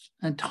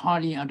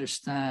entirely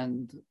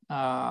understand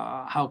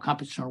how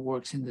competition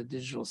works in the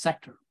digital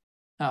sector.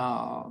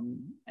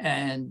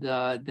 And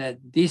that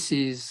this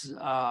is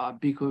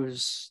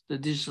because the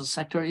digital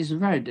sector is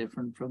very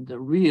different from the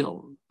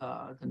real,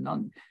 the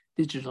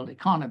non-digital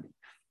economy.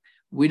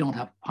 We don't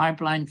have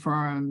pipeline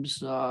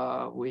firms,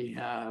 we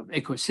have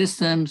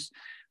ecosystems.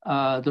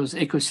 Those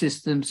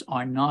ecosystems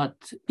are not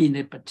in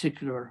a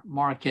particular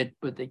market,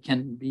 but they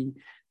can be,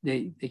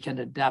 they can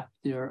adapt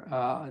their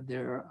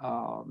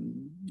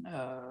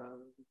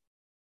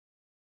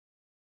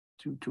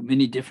to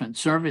many different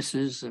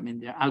services. I mean,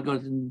 their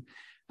algorithm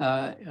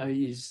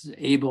is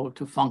able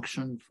to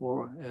function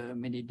for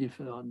many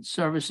different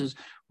services,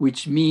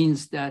 which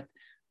means that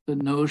the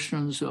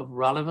notions of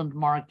relevant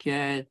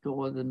market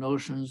or the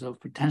notions of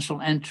potential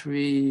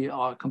entry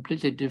are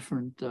completely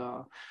different.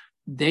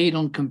 They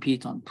don't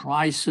compete on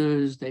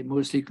prices. They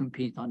mostly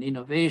compete on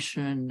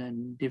innovation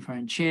and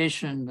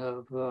differentiation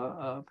of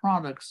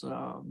products,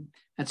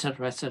 et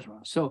cetera, et cetera.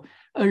 So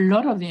a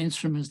lot of the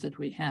instruments that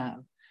we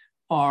have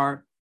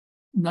are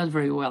not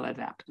very well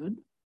adapted.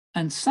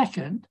 And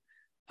second,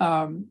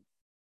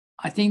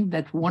 I think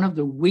that one of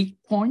the weak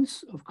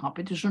points of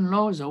competition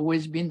law has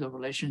always been the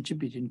relationship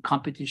between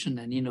competition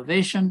and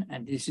innovation,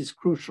 and this is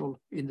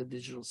crucial in the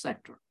digital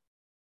sector.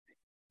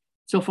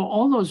 So for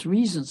all those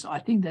reasons, I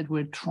think that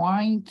we're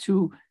trying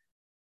to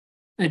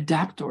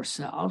adapt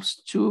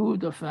ourselves to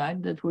the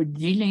fact that we're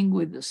dealing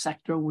with a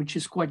sector which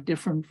is quite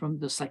different from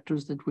the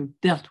sectors that we've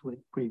dealt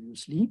with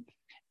previously.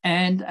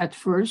 And at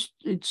first,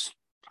 it's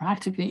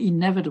practically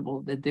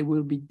inevitable that there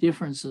will be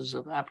differences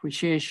of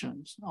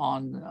appreciations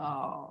on,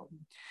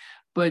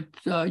 but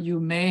you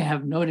may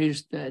have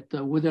noticed that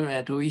whether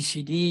at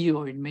OECD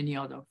or in many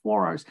other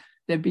forums,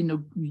 there have been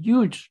a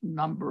huge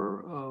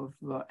number of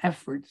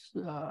efforts,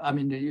 a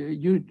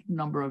huge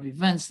number of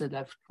events that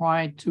have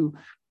tried to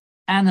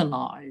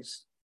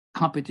analyze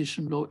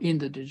competition law in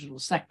the digital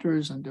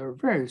sectors, and there are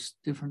various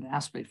different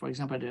aspects. For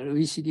example, at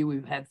OECD,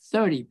 we've had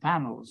 30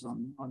 panels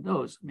on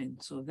those. I mean,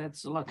 so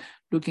that's a lot,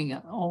 looking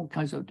at all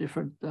kinds of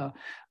different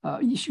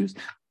issues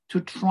to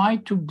try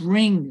to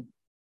bring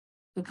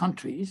the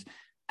countries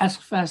as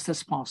fast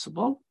as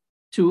possible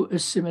to a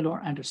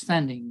similar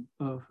understanding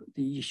of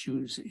the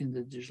issues in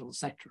the digital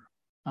sector.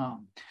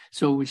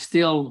 So we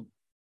still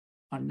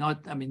are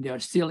not, I mean, there are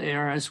still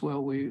areas where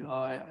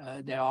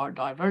there are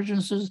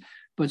divergences,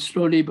 but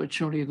slowly but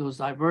surely those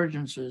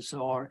divergences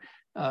are,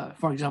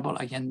 for example,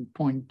 I can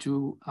point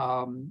to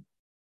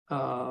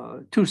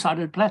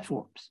two-sided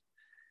platforms.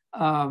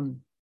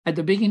 At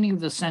the beginning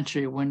of the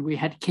century, when we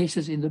had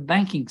cases in the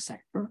banking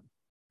sector,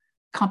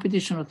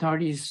 competition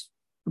authorities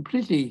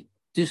completely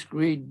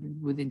disagreed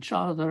with each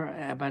other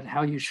about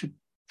how you should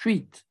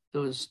treat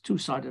those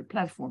two-sided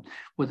platforms,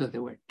 whether they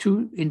were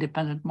two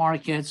independent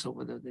markets or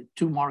whether they're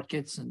two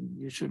markets and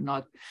you should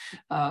not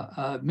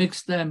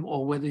mix them,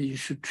 or whether you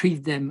should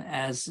treat them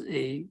as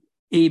a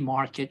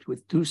market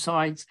with two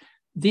sides.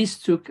 This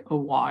took a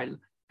while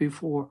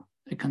before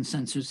a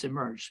consensus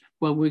emerged.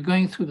 Well, we're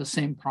going through the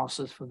same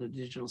process for the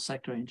digital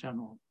sector in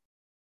general.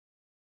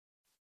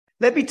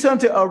 Let me turn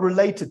to a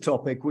related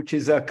topic, which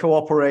is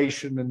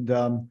cooperation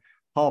and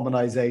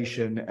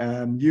harmonization.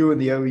 You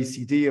and the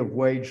OECD have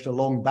waged a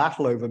long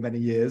battle over many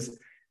years,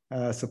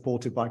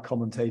 supported by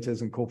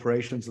commentators and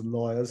corporations and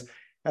lawyers,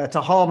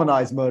 to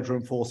harmonize merger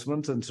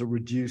enforcement and to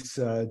reduce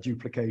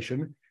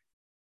duplication.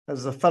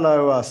 As a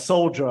fellow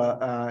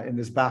soldier in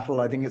this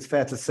battle, I think it's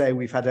fair to say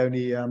we've had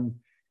only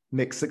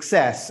mixed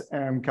success.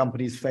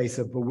 Companies face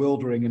a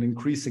bewildering and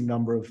increasing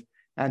number of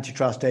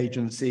antitrust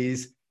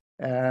agencies.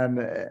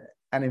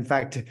 And in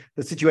fact,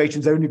 the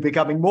situation's only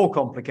becoming more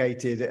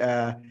complicated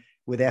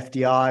with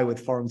FDI,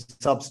 with foreign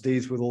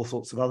subsidies, with all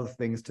sorts of other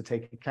things to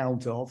take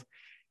account of.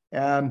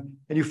 And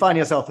you find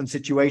yourself in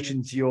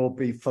situations, you'll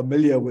be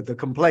familiar with the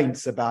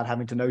complaints about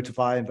having to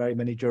notify in very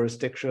many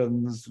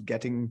jurisdictions,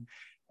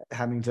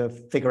 having to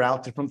figure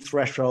out different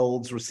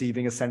thresholds,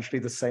 receiving essentially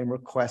the same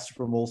requests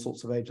from all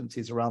sorts of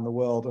agencies around the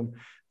world. And at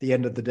the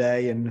end of the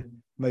day,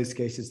 in most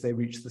cases, they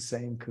reach the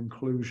same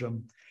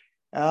conclusion.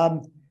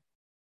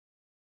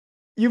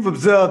 You've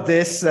observed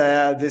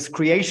this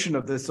creation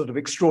of this sort of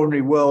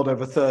extraordinary world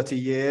over 30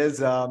 years.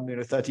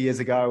 30 years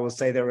ago, I will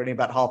say there were only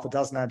about half a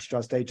dozen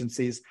antitrust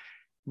agencies.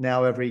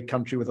 Now every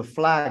country with a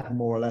flag,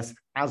 more or less,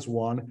 has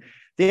one. At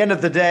the end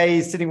of the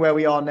day, sitting where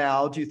we are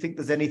now, do you think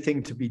there's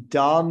anything to be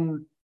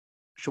done?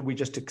 Should we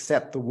just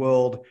accept the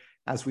world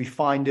as we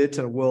find it,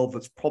 a world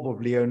that's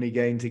probably only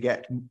going to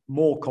get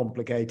more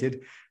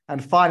complicated?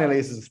 And finally,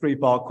 this is a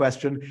three-part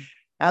question.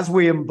 As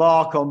we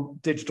embark on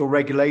digital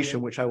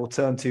regulation, which I will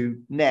turn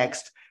to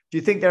next, do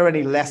you think there are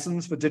any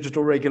lessons for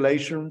digital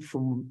regulation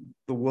from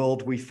the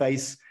world we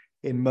face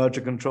in merger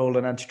control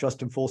and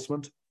antitrust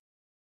enforcement?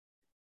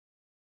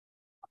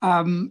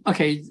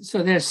 Okay,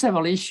 so there are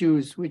several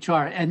issues which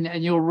are, and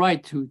you're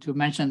right to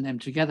mention them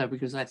together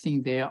because I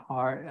think they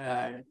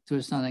are to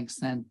a certain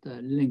extent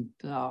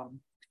linked.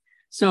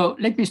 So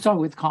let me start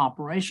with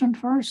cooperation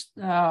first.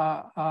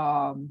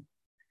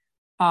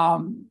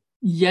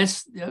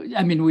 Yes,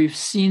 I mean, we've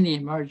seen the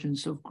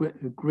emergence of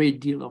a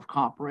great deal of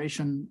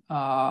cooperation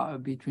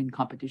between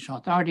competition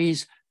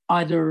authorities,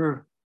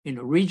 either in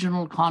a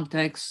regional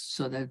context,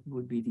 so that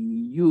would be the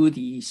EU,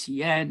 the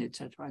ECN,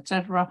 et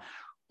cetera,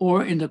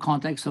 or in the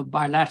context of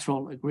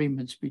bilateral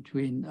agreements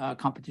between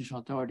competition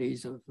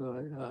authorities of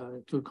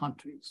two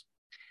countries.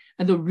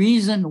 And the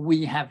reason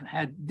we have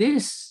had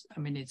this, I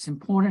mean, it's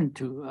important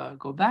to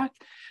go back.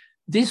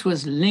 This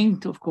was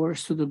linked, of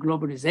course, to the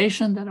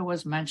globalization that I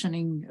was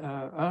mentioning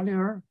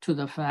earlier, to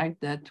the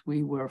fact that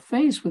we were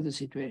faced with a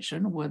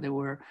situation where there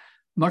were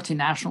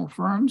multinational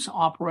firms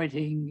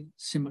operating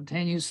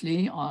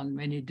simultaneously on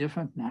many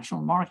different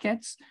national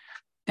markets,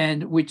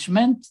 and which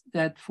meant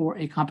that for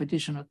a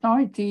competition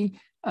authority,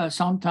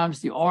 sometimes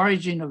the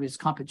origin of its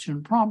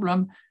competition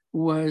problem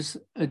was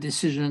a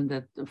decision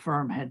that the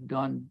firm had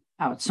done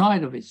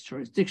outside of its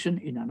jurisdiction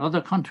in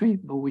another country,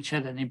 but which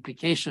had an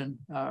implication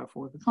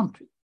for the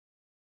country.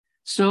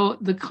 So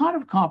the kind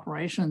of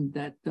cooperation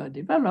that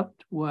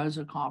developed was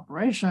a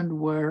cooperation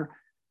where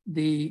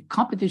the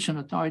competition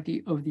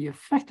authority of the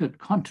affected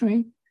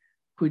country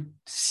could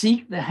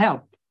seek the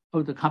help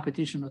of the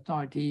competition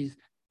authorities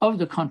of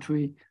the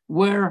country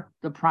where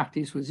the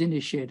practice was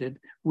initiated,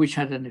 which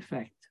had an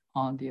effect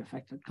on the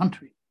affected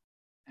country.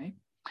 Okay?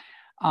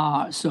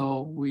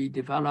 So we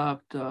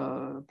developed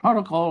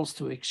protocols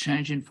to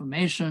exchange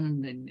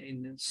information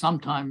in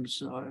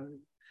sometimes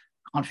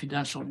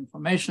confidential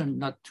information,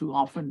 not too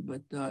often,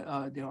 but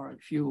there are a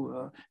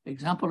few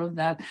examples of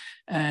that,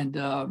 and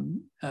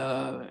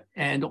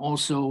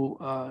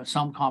also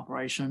some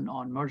cooperation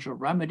on merger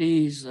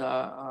remedies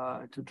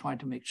to try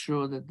to make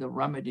sure that the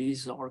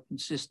remedies are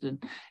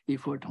consistent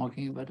if we're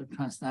talking about a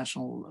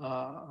transnational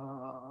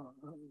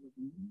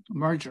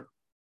merger.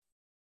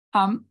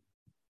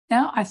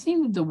 Now, I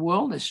think that the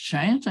world has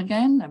changed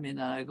again. I mean,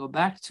 I go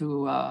back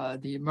to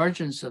the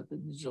emergence of the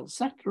digital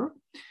sector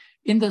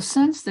in the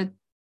sense that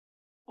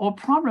our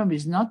problem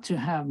is not to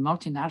have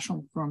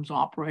multinational firms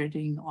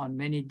operating on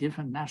many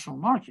different national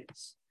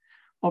markets.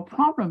 Our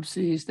problem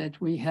is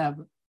that we have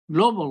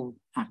global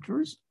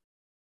actors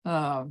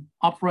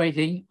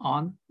operating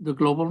on the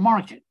global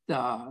market.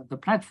 The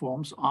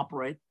platforms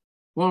operate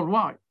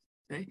worldwide.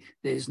 Okay?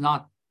 There's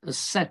not a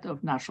set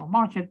of national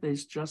market,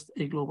 there's just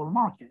a global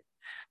market.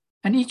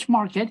 And each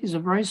market is a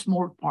very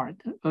small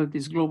part of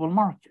this global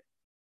market.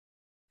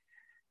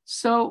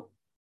 So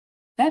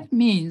that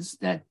means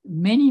that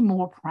many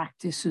more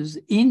practices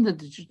in the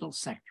digital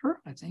sector,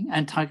 I think,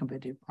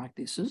 anti-competitive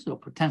practices or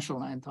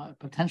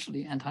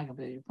potentially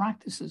anti-competitive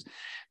practices,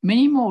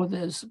 many more of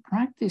those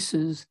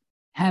practices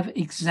have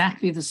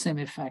exactly the same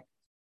effect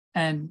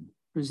and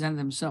present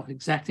themselves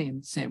exactly in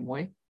the same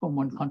way from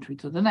one country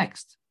to the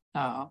next.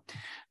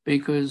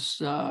 because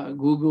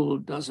Google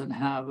doesn't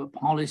have a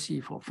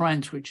policy for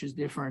France, which is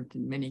different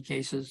in many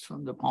cases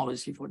from the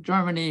policy for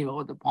Germany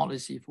or the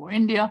policy for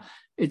India.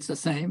 It's the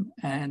same,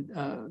 and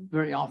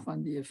very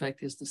often the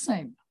effect is the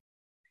same.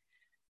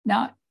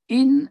 Now,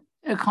 in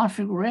a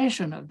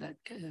configuration of that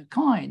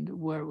kind,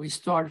 where we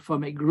start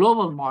from a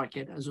global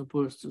market as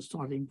opposed to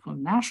starting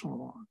from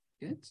national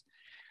markets,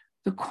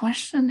 the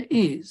question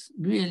is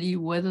really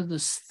whether the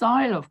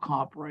style of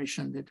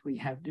cooperation that we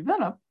have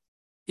developed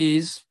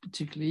is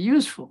particularly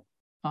useful.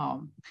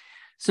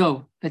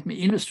 So let me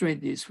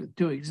illustrate this with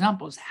two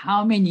examples.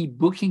 How many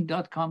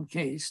Booking.com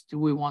cases do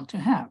we want to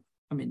have?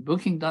 I mean,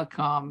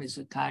 Booking.com is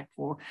attacked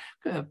for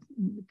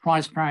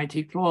price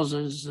parity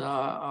clauses,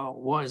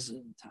 was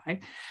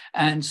attacked.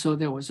 And so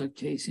there was a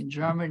case in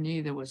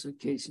Germany, there was a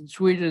case in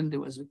Sweden, there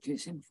was a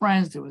case in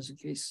France, there was a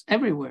case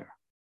everywhere.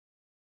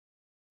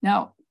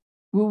 Now,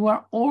 we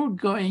were all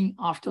going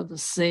after the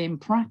same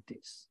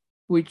practice,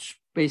 which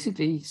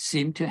basically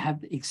seemed to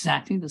have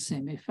exactly the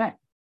same effect.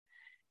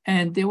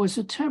 And there was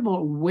a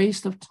terrible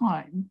waste of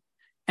time.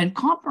 And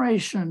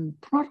cooperation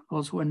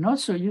protocols were not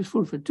so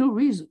useful for two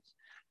reasons.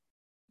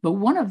 But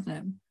one of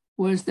them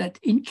was that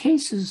in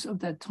cases of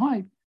that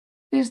type,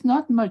 there's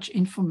not much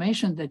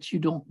information that you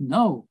don't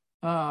know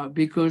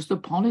because the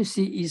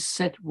policy is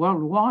set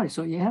worldwide.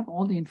 So you have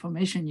all the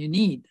information you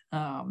need.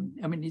 I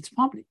mean, it's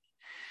public.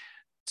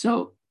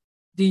 So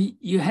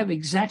you have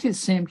exactly the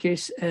same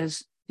case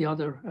as the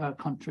other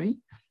country.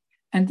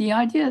 And the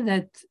idea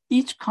that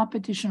each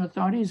competition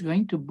authority is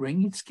going to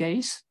bring its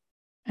case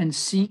and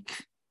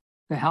seek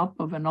the help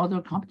of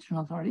another competition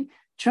authority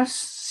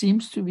just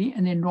seems to be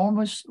an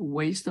enormous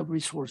waste of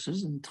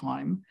resources and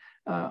time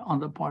on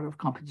the part of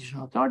competition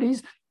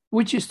authorities,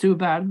 which is too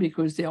bad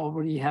because they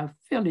already have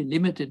fairly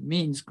limited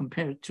means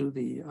compared to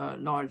the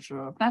large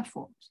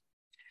platforms.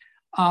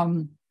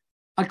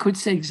 I could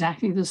say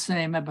exactly the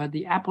same about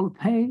the Apple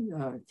Pay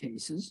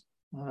cases.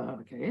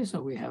 Okay,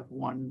 so we have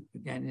one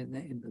again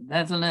in the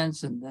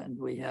Netherlands, and then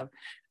we have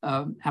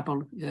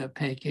Apple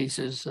Pay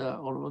cases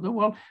all over the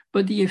world.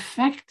 But the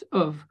effect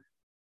of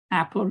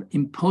Apple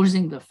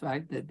imposing the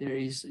fact that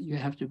you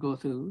have to go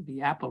through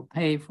the Apple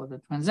Pay for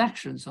the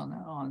transactions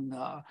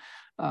on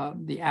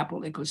the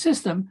Apple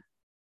ecosystem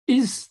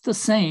is the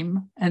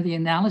same, and the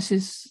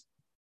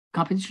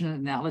competition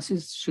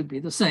analysis should be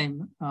the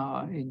same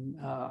in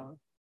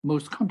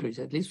most countries,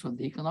 at least from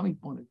the economic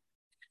point of view.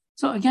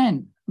 So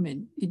again, I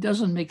mean, it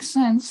doesn't make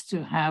sense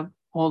to have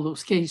all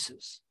those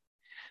cases.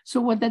 So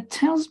what that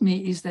tells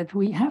me is that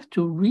we have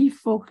to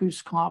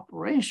refocus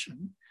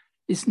cooperation.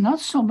 It's not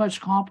so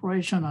much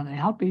cooperation on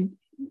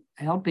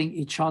helping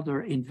each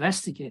other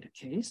investigate a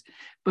case,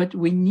 but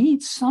we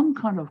need some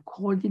kind of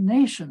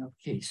coordination of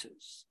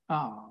cases.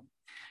 Now,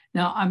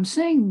 I'm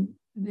saying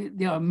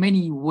there are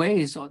many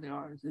ways, or there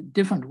are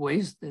different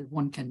ways that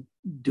one can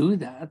do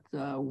that.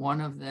 One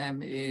of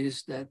them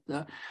is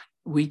that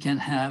we can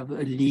have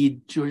a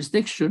lead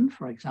jurisdiction,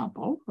 for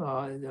example,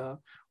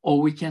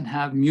 or we can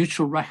have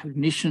mutual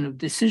recognition of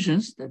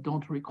decisions that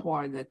don't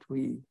require that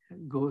we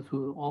go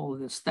through all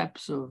the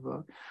steps of,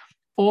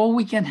 or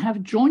we can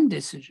have joint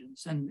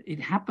decisions. And it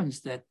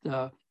happens that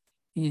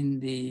in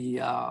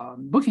the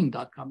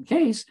Booking.com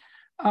case,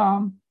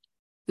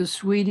 the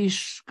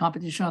Swedish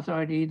Competition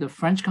Authority, the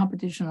French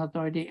Competition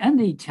Authority, and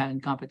the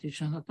Italian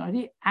Competition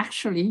Authority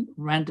actually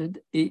rendered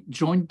a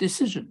joint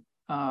decision.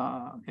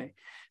 Okay,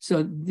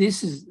 so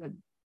this is, I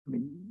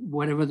mean,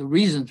 whatever the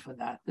reasons for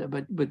that,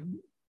 but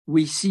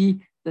we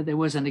see that there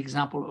was an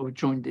example of a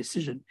joint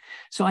decision.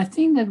 So I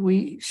think that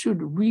we should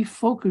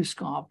refocus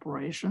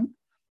cooperation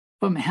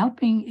from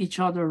helping each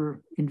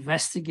other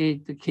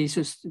investigate the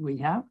cases that we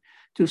have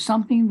to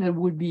something that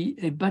would be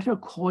a better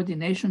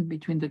coordination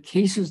between the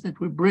cases that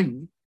we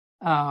bring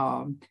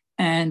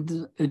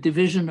and a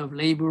division of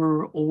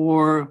labor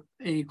or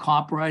a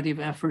cooperative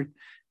effort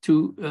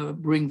to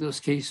bring those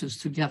cases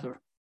together.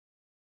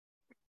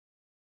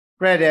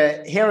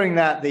 Fred, hearing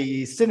that,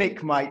 the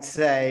cynic might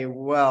say,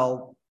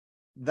 well,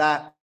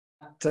 that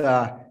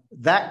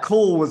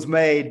call was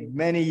made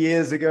many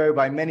years ago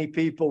by many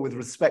people with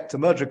respect to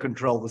merger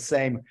control. The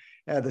same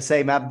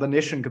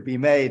admonition could be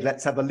made.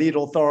 Let's have a lead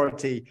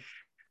authority.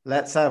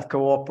 Let's have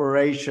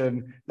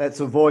cooperation.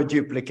 Let's avoid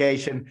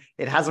duplication.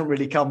 It hasn't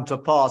really come to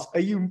pass. Are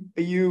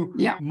you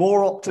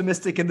more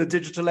optimistic in the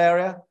digital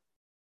area?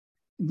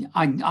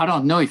 I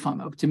don't know if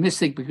I'm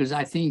optimistic, because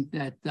I think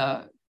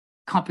that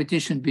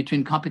competition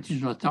between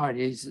competition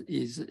authorities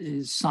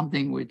is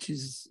something which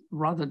is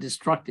rather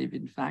destructive,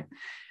 in fact,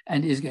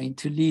 and is going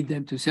to lead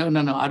them to say, oh,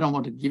 no, I don't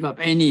want to give up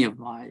any of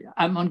my.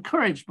 I'm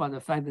encouraged by the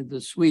fact that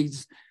the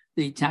Swedes,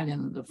 the Italian,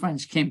 and the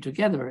French came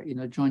together in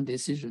a joint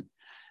decision.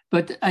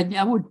 But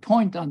I would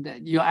point on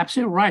that. You're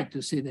absolutely right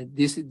to say that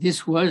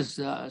this was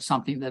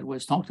something that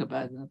was talked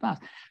about in the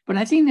past. But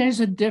I think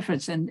there's a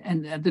difference. And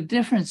the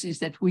difference is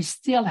that we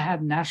still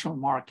have national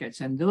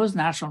markets. And those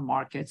national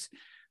markets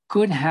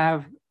could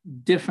have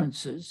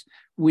differences,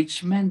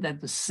 which meant that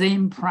the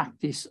same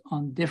practice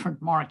on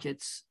different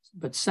markets,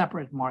 but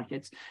separate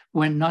markets,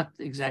 were not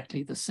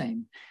exactly the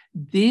same.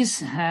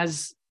 This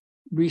has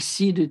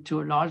receded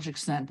to a large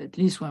extent, at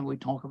least when we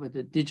talk about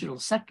the digital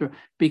sector,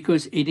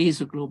 because it is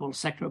a global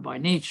sector by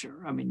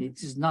nature. I mean,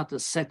 it is not a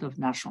set of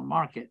national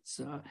markets.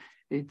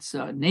 It's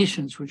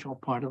nations which are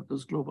part of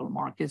those global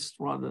markets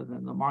rather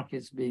than the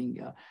markets being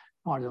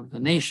part of the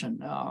nation.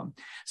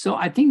 So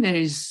I think there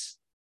is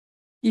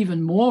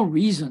even more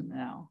reason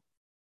now,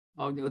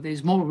 or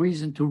there's more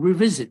reason to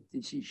revisit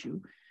this issue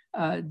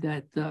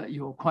that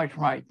you're quite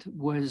right,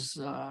 was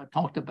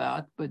talked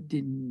about, but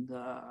didn't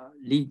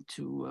lead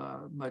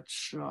to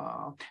much.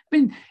 I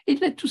mean,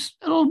 it led to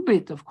a little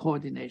bit of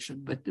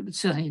coordination, but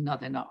certainly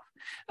not enough.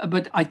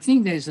 But I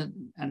think there's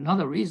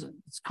another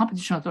reason. It's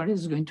competition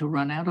authorities are going to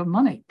run out of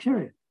money,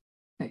 period.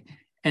 Okay.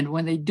 And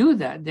when they do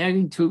that, they're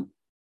going to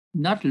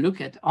not look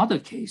at other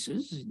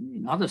cases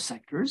in other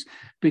sectors,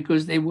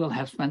 because they will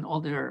have spent all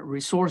their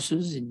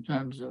resources in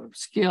terms of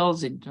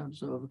skills, in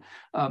terms of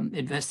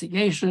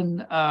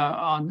investigation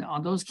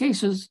on those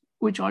cases,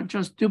 which are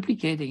just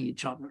duplicating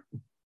each other.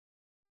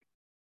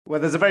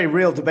 Well, there's a very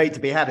real debate to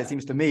be had, it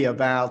seems to me,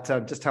 about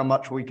just how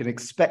much we can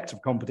expect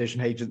of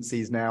competition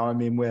agencies now. I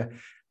mean, we're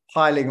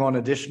piling on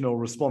additional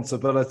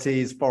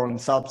responsibilities, foreign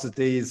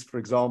subsidies, for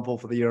example,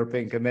 for the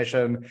European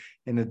Commission,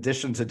 in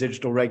addition to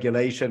digital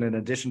regulation, in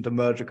addition to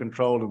merger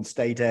control and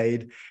state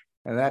aid.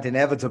 And that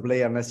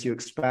inevitably, unless you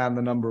expand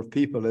the number of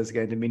people, is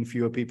going to mean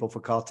fewer people for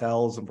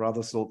cartels and for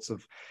other sorts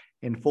of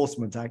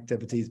enforcement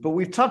activities. But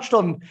we've touched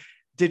on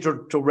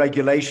digital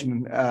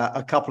regulation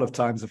a couple of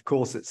times. Of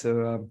course, it's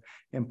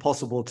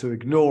impossible to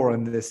ignore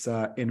in this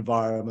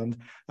environment.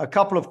 A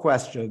couple of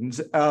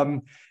questions.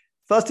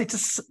 Firstly,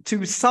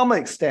 to some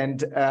extent,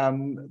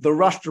 the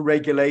rush to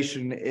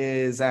regulation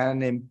is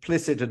an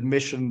implicit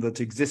admission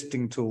that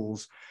existing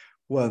tools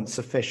weren't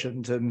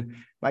sufficient. And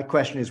my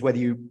question is whether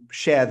you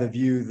share the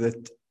view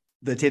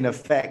that in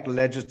effect,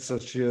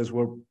 legislatures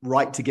were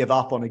right to give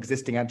up on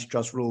existing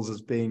antitrust rules as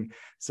being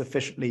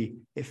sufficiently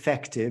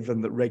effective,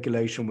 and that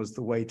regulation was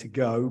the way to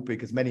go,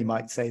 because many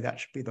might say that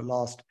should be the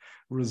last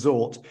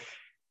resort.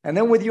 And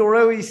then with your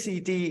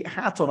OECD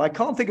hat on, I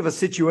can't think of a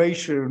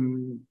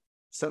situation,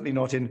 certainly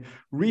not in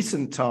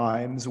recent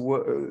times,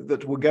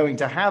 that we're going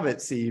to have,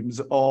 it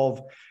seems,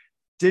 of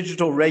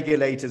digital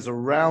regulators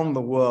around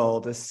the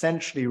world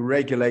essentially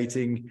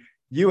regulating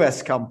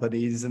US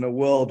companies in a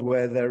world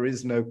where there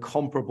is no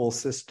comparable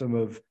system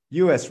of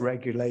US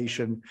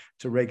regulation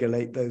to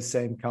regulate those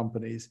same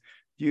companies.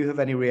 Do you have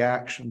any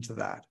reaction to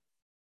that?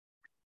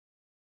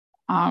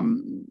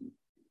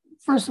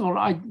 First of all,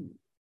 I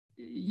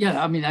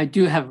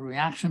do have a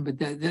reaction, but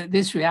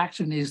this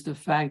reaction is the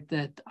fact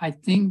that I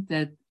think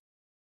that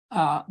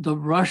the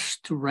rush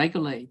to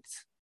regulate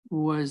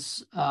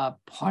was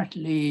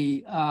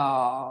partly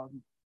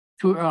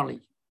too early.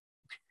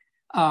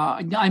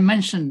 I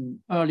mentioned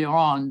earlier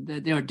on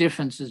that there are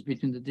differences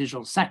between the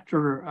digital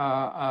sector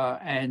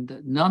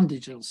and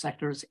non-digital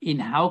sectors in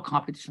how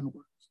competition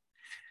works.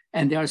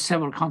 And there are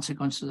several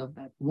consequences of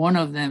that. One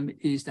of them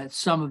is that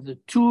some of the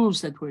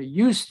tools that we're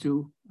used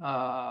to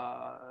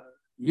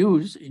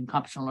use in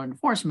competition law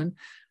enforcement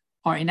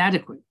are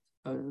inadequate.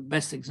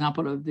 Best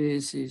example of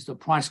this is the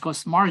price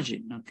cost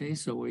margin. Okay,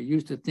 so we're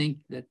used to think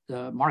that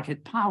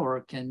market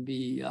power can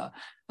be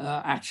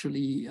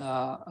actually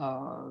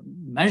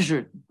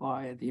measured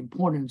by the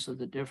importance of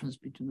the difference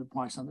between the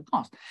price and the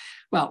cost.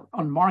 Well,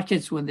 on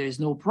markets when there is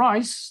no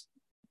price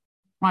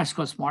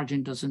cost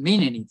margin doesn't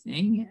mean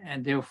anything,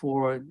 and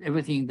therefore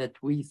everything that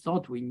we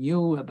thought we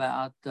knew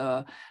about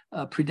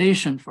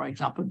predation, for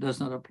example, does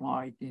not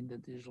apply in the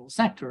digital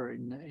sector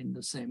in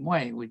the same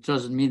way, which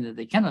doesn't mean that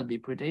they cannot be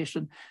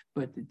predation,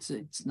 but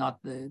it's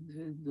not the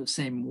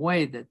same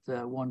way that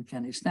one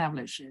can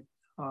establish it.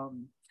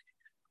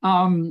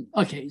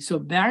 Okay, so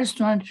barriers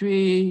to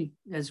entry,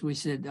 as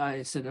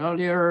I said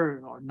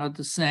earlier, are not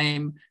the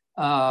same.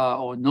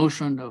 Or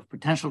notion of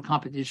potential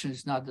competition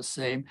is not the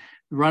same.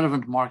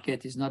 Relevant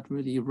market is not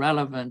really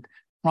relevant.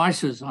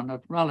 Prices are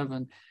not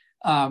relevant.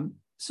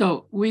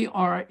 So we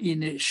are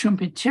in a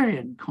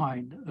Schumpeterian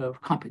kind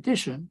of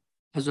competition,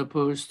 as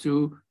opposed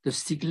to the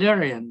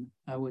Stiglerian,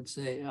 I would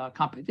say,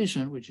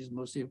 competition, which is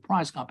mostly a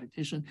price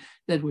competition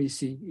that we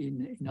see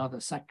in other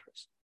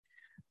sectors.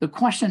 The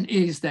question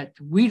is that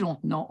we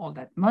don't know all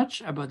that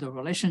much about the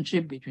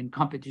relationship between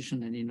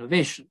competition and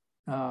innovation.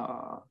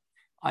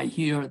 I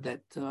hear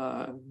that,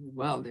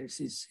 there's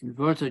this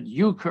inverted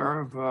U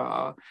curve,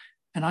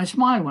 and I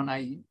smile when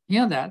I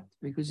hear that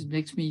because it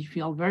makes me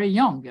feel very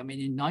young. I mean,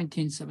 in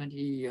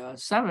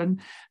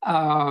 1977,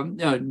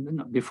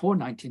 before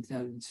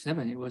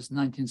 1977, it was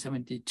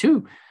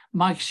 1972,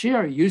 Mike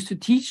Scherer used to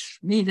teach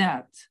me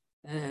that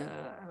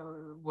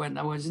when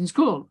I was in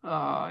school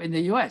in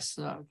the US.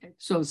 Okay.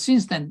 So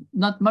since then,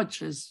 not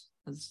much has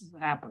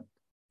happened.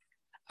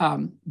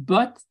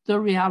 But the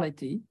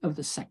reality of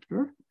the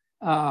sector,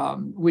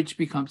 which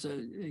becomes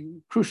a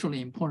crucially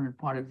important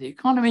part of the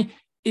economy,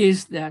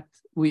 is that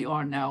we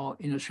are now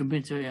in a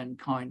Schumpeterian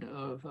kind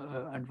of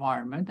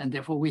environment, and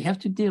therefore we have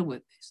to deal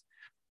with this.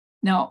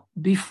 Now,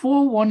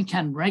 before one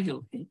can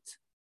regulate,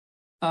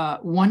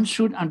 one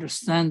should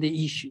understand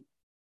the issue.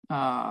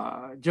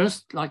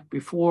 Just like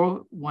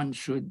before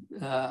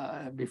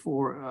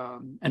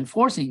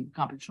enforcing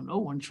competition law,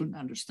 one should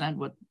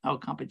understand how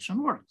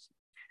competition works.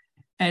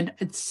 And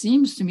it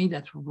seems to me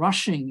that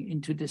rushing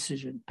into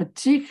decision,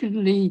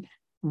 particularly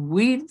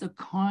with the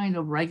kind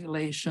of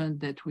regulation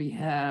that we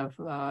have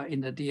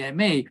in the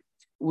DMA,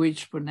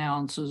 which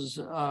pronounces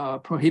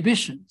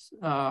prohibitions,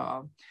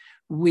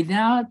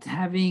 without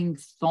having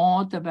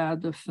thought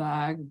about the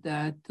fact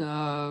that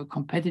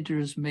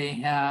competitors may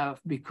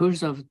have,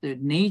 because of the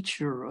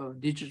nature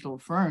of digital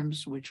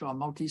firms, which are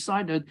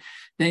multi-sided,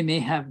 they may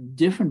have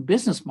different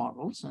business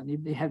models. And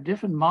if they have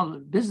different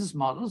business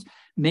models,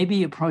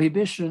 maybe a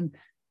prohibition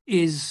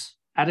is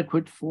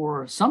adequate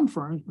for some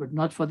firms, but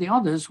not for the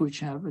others, which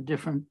have a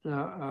different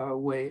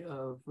way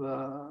of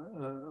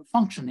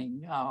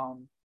functioning.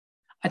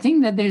 I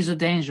think that there's a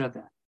danger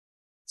there.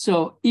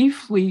 So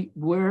if we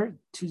were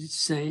to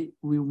say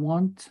we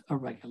want a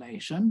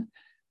regulation,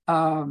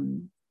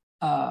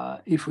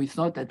 if we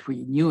thought that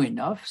we knew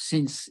enough,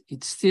 since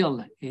it's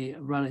still a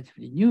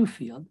relatively new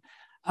field,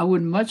 I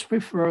would much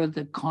prefer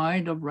the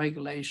kind of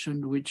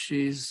regulation which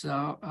is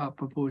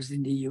proposed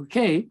in the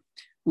UK,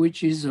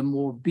 which is a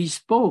more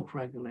bespoke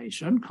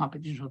regulation.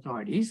 Competition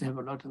authorities have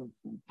a lot of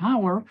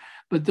power,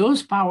 but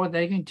those power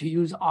they're going to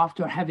use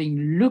after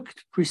having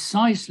looked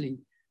precisely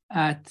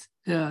at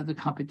the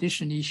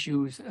competition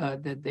issues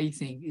that they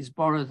think is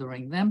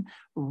bothering them,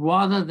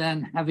 rather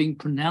than having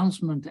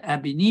pronouncement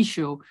ab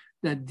initio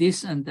that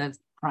this and that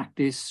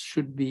practice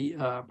should be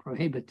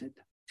prohibited.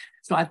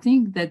 So I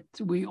think that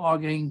we are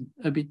going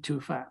a bit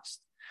too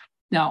fast.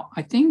 Now,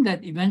 I think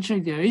that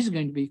eventually there is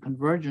going to be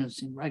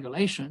convergence in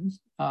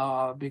regulations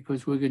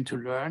because we're going to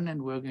learn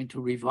and we're going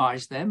to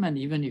revise them. And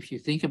even if you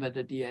think about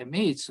the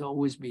DMA, it's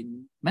always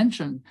been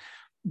mentioned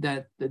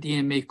that the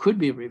DMA could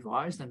be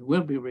revised and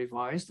will be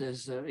revised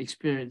as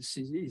experience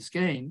is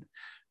gained.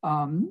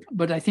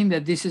 But I think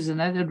that this is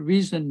another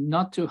reason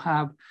not to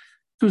have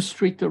too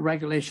strict a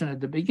regulation at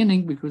the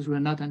beginning, because we're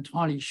not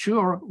entirely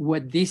sure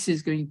what this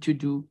is going to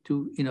do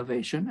to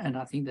innovation. And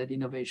I think that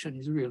innovation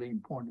is really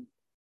important.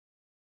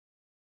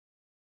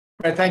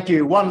 Right, thank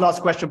you. One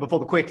last question before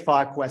the quick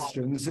fire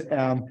questions.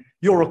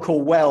 You'll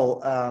recall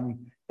well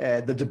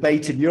the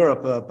debate in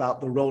Europe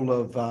about the role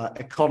of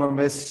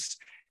economists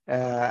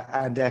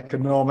and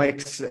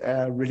economics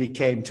really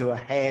came to a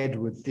head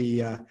with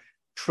the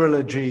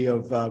trilogy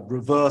of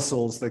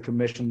reversals the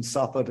Commission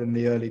suffered in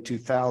the early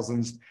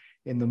 2000s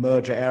in the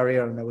merger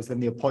area, and there was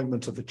then the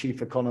appointment of the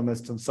chief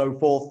economist and so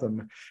forth,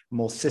 and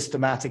more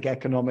systematic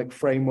economic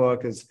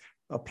framework is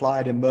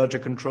applied in merger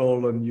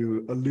control, and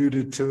you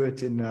alluded to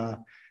it in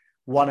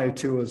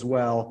 102 as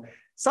well.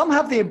 Some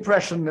have the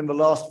impression in the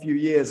last few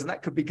years, and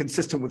that could be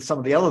consistent with some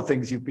of the other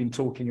things you've been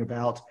talking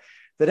about,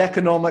 that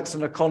economics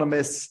and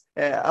economists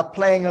are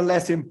playing a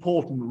less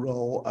important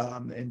role,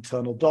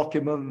 internal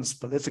documents,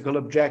 political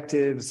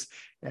objectives,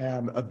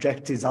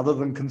 objectives other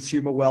than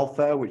consumer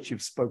welfare, which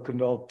you've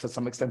spoken of to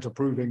some extent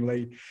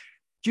approvingly.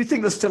 Do you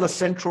think there's still a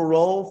central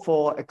role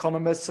for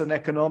economists and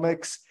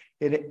economics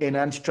in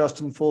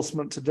antitrust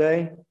enforcement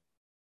today?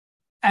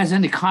 As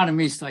an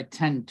economist, I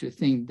tend to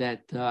think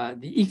that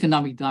the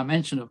economic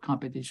dimension of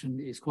competition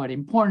is quite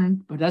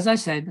important. But as I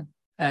said,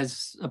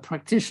 as a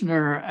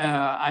practitioner,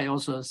 I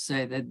also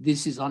say that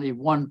this is only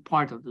one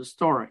part of the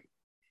story.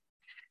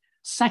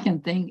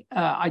 Second thing,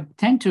 I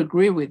tend to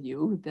agree with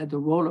you that the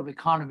role of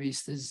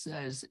economists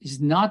is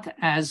not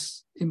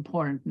as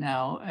important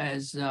now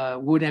as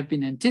would have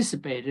been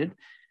anticipated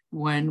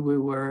when we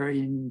were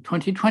in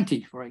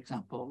 2020, for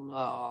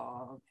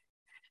example.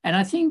 And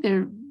I think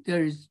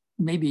there's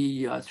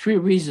maybe three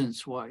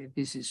reasons why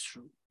this is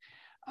true.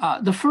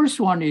 The first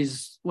one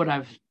is what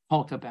I've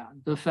talked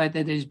about, the fact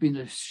that there's been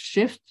a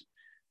shift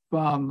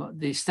from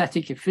the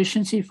static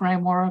efficiency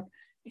framework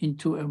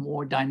into a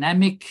more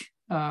dynamic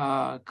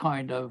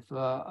kind of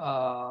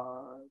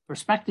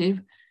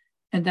perspective,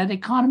 and that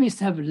economists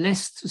have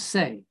less to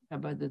say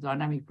about the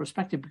dynamic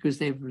perspective because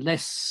they have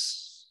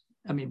less,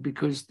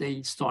 because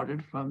they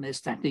started from a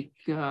static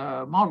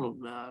model,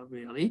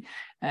 really,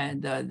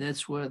 and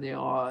that's where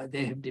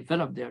they have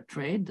developed their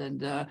trade,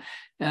 and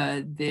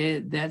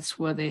that's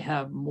where they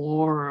have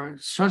more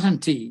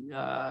certainty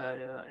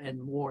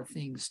and more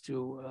things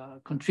to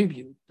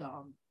contribute.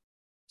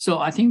 So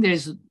I think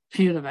there's a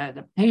period of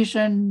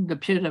adaptation. The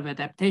period of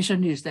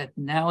adaptation is that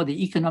now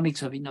the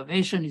economics of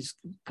innovation is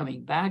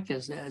coming back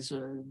as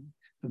a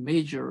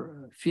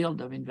major field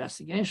of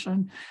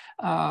investigation.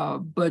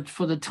 But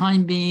for the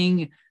time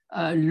being,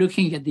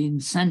 looking at the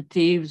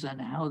incentives and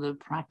how the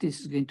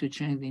practice is going to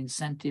change the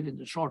incentive in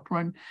the short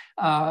run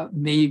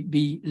may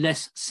be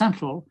less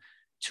central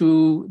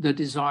to the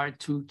desire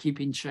to keep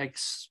in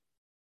checks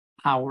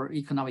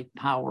economic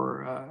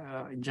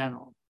power in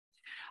general.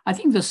 I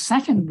think the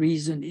second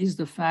reason is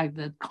the fact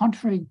that,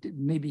 contrary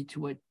maybe to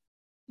what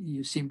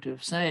you seem to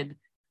have said,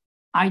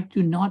 I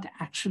do not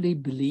actually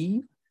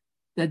believe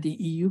that the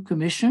EU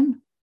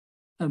Commission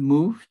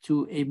moved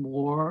to a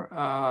more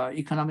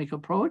economic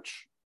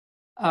approach.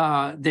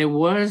 there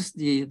was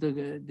the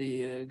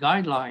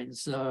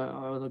guidelines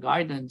or the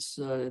guidance,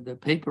 the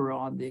paper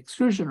on the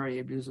exclusionary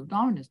abuse of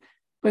dominance,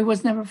 but it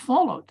was never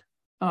followed.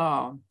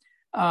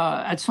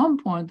 At some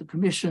point, the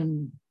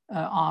Commission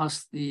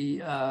asked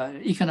the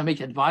Economic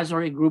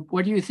Advisory Group,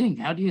 what do you think?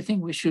 How do you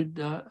think we should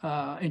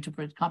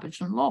interpret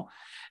competition law?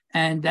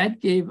 And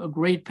that gave a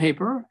great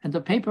paper. And the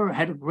paper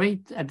had a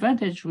great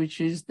advantage, which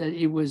is that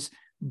it was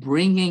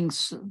bringing,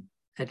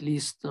 at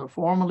least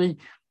formally,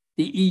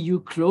 the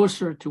EU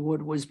closer to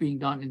what was being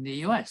done in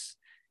the US.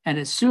 And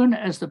as soon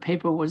as the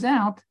paper was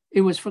out,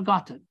 it was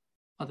forgotten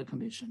by the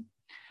Commission.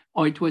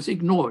 Or it was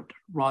ignored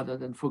rather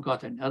than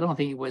forgotten. I don't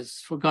think it was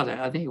forgotten.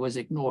 I think it was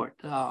ignored.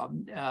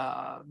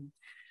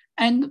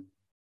 And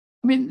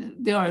I mean,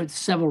 there are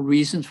several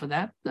reasons for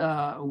that.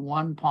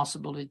 One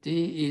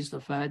possibility is the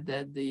fact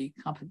that the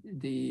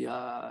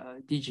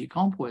DG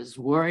Comp was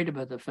worried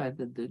about the fact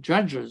that the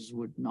judges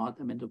would not,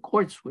 the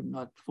courts would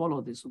not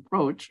follow this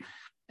approach.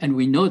 And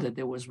we know that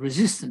there was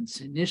resistance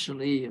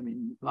initially.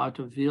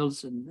 Wouter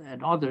Wils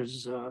and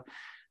others,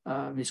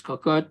 Ms.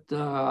 Cocotte,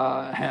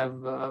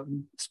 have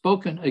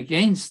spoken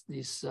against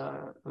this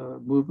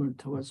movement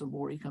towards a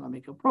more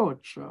economic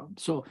approach.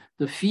 So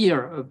the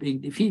fear of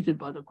being defeated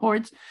by the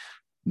courts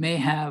may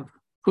have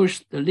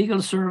pushed the legal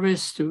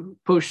service to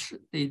push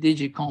the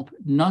DG Comp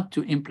not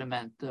to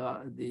implement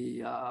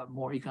the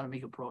more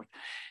economic approach.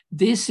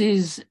 This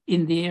is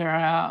in the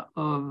area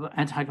of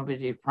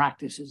anti-competitive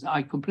practices.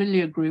 I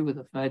completely agree with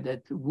the fact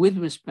that with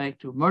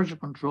respect to merger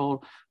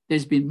control,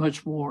 there's been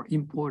much more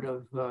import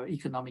of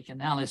economic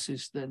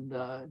analysis than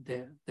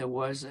there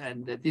was,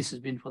 and that this has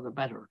been for the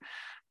better.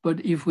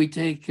 But if we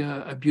take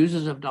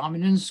abuses of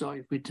dominance, or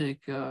if we take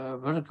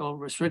vertical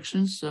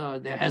restrictions,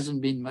 there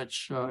hasn't been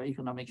much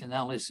economic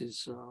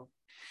analysis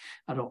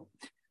at all.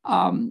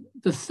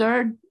 The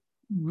third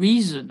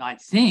reason, I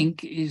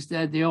think, is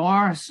that there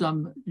are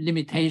some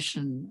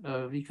limitation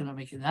of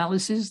economic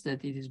analysis,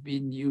 that it has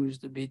been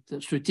used a bit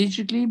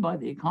strategically by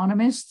the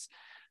economists,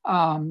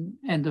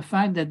 and the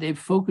fact that they've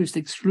focused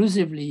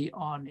exclusively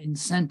on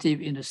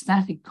incentive in a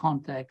static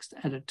context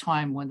at a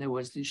time when there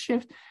was this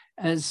shift,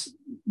 as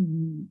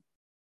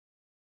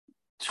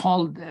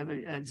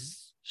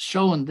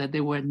shown that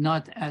they were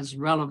not as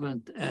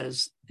relevant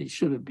as they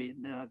should have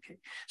been. Okay,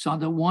 so on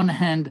the one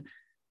hand,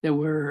 they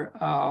were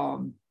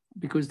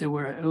because they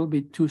were a little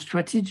bit too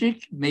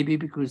strategic, maybe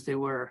because they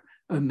were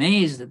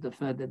amazed at the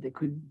fact that they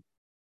could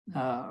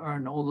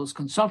earn all those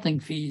consulting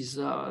fees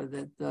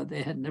that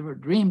they had never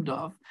dreamed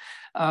of,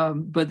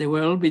 but they were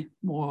a little bit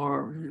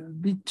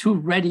too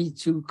ready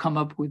to come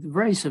up with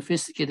very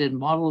sophisticated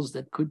models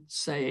that could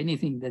say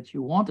anything that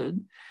you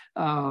wanted.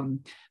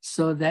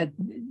 So that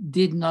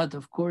did not,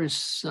 of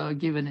course,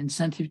 give an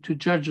incentive to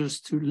judges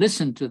to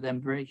listen to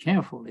them very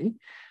carefully.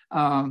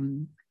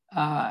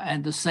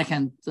 And the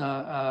second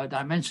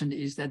dimension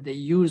is that they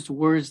used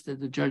words that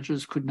the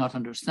judges could not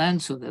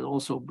understand, so that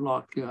also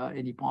blocked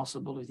any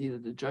possibility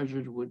that the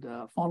judges would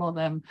follow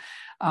them.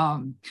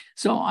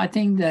 So I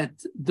think that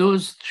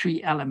those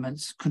three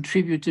elements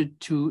contributed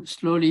to,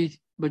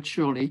 slowly but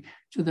surely,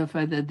 to the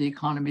fact that the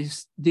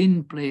economists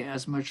didn't play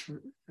as much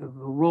of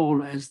a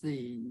role as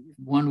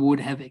one would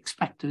have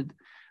expected,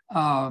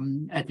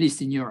 at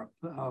least in Europe.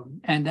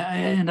 And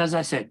as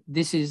I said,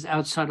 this is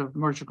outside of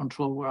merger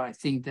control, where I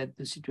think that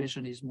the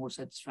situation is more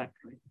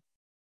satisfactory.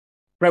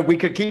 Right, we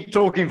could keep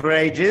talking for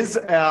ages.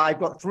 I've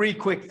got 3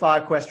 quick fire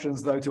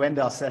questions, though, to end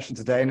our session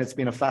today, and it's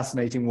been a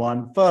fascinating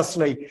one.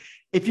 Firstly,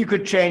 if you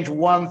could change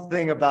one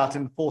thing about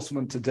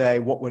enforcement today,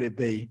 what would it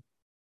be?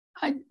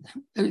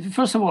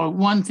 First of all,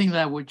 one thing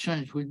that would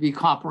change would be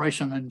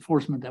cooperation and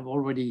enforcement. I've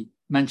already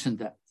mentioned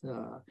that.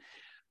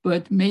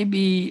 But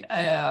maybe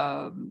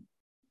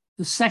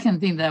the second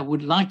thing that I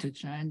would like to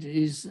change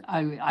is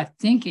I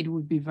think it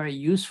would be very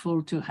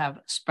useful to have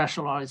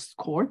specialized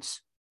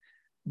courts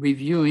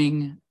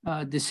reviewing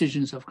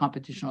decisions of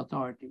competition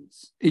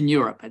authorities in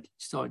Europe, at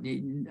least, or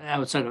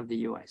outside of the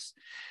US.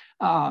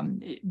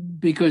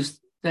 Because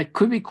there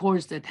could be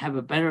courts that have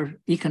a better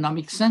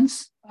economic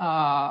sense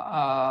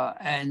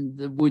and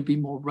would be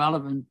more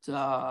relevant.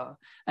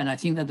 And I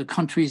think that the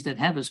countries that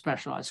have a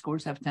specialized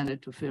courts have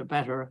tended to fare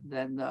better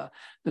than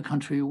the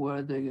country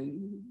where the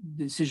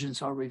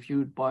decisions are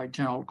reviewed by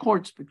general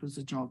courts, because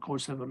the general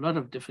courts have a lot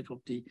of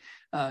difficulty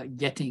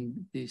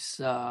getting this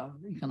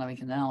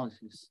economic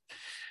analysis.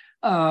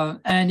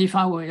 And if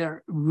I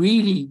were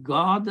really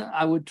God,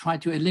 I would try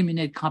to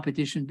eliminate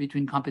competition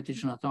between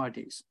competition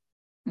authorities.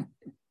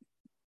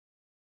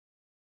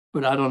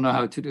 But I don't know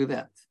how to do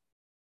that.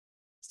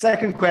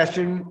 Second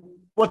question,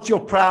 what's your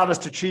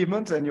proudest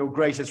achievement and your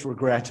greatest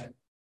regret?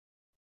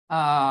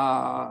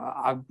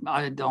 I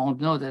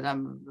don't know that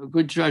I'm a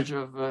good judge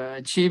of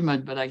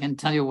achievement, but I can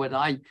tell you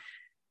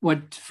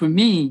what for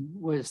me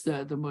was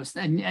the most,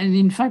 and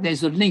in fact,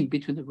 there's a link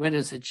between the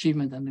greatest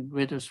achievement and the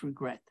greatest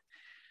regret.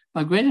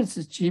 My greatest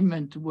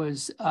achievement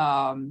was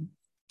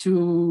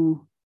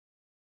to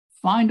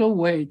find a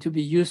way to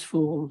be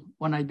useful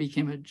when I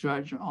became a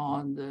judge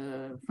on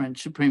the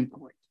French Supreme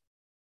Court.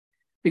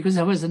 Because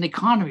I was an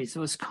economist,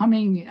 I was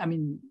coming,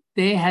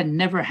 they had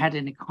never had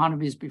an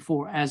economist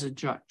before as a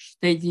judge.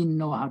 They didn't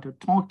know how to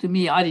talk to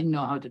me. I didn't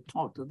know how to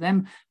talk to them.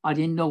 I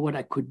didn't know what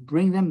I could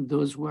bring them.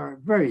 Those were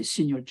very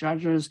senior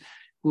judges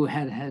who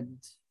had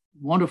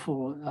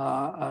wonderful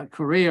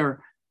career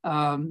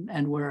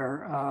and were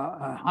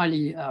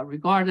highly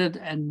regarded.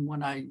 And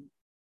when I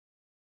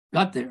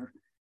got there,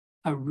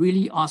 I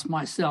really asked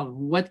myself,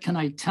 what can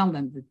I tell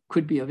them that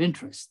could be of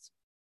interest?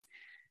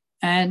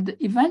 And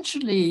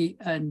eventually,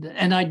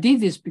 and I did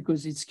this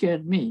because it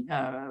scared me.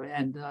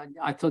 And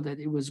I thought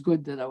that it was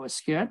good that I was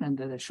scared and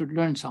that I should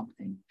learn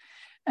something.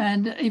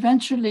 And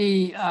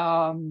eventually,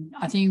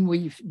 I think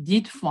we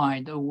did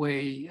find a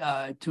way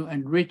to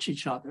enrich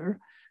each other,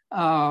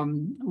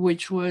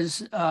 which was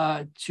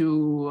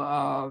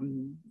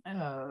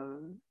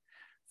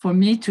for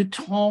me to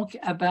talk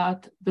about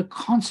the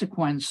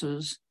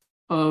consequences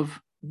of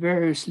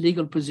various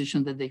legal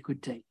positions that they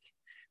could take,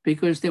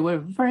 because they were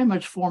very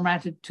much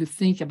formatted to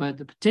think about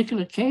the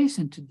particular case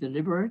and to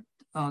deliberate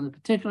on the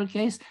particular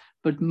case,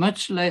 but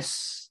much less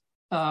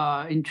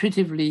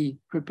intuitively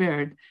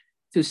prepared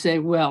to say,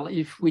 well,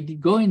 if we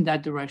go in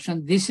that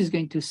direction, this is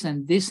going to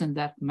send this and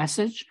that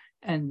message,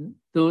 and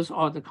those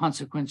are the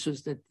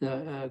consequences that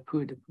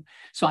could.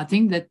 So I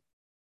think that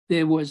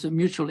there was a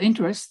mutual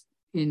interest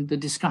in the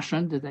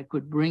discussion that I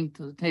could bring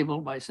to the table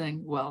by saying,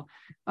 well,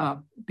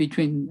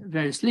 between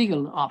various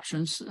legal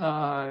options,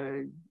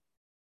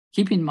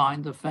 keep in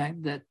mind the fact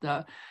that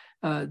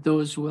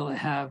those will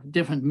have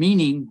different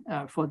meaning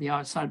for the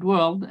outside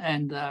world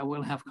and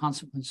will have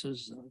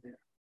consequences there.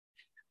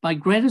 My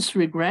greatest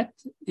regret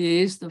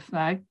is the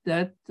fact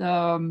that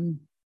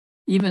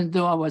even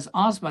though I was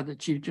asked by the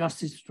Chief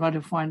Justice to try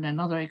to find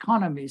another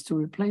economist to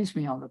replace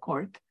me on the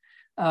court,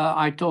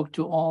 I talked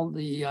to all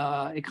the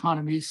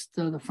economists,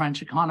 the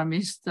French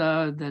economists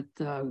that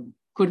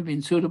could have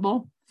been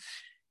suitable,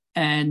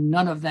 and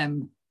none of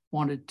them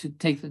wanted to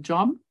take the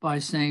job by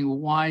saying,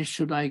 why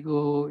should I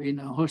go in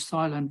a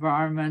hostile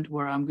environment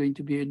where I'm going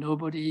to be a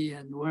nobody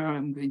and where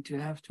I'm going to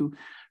have to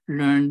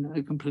learn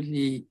a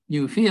completely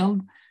new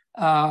field?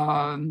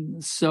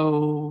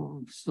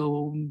 So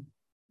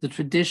the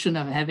tradition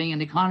of having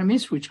an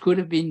economist, which could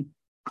have been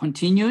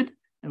continued,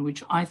 and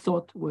which I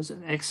thought was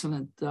an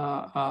excellent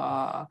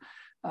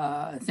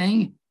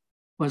thing,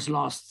 was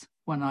lost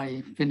when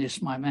I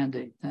finished my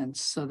mandate. And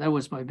so that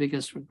was my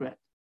biggest regret.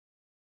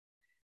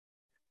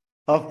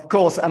 Of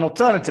course, an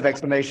alternative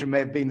explanation may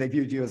have been they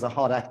viewed you as a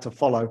hard act to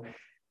follow.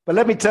 But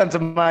let me turn to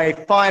my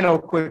final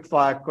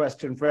quick-fire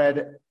question,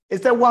 Fred.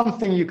 Is there one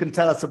thing you can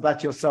tell us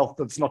about yourself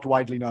that's not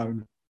widely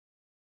known?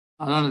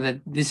 I don't know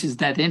that this is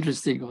that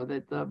interesting, or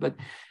that, but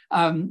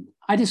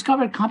I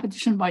discovered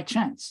competition by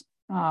chance.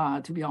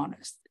 To be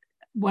honest.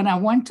 When I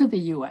went to the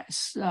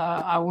US,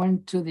 I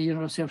went to the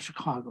University of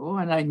Chicago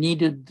and I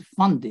needed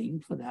funding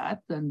for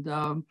that. And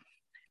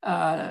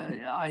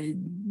I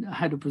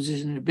had a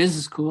position in a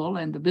business school,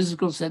 and the business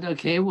school said,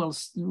 okay, well,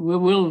 we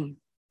will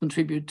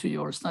contribute to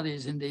your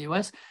studies in the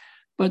US,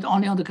 but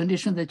only on the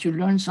condition that you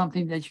learn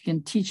something that you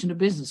can teach in the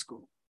business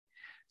school.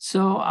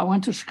 So I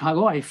went to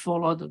Chicago. I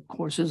followed the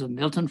courses of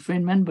Milton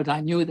Friedman, but I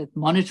knew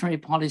that monetary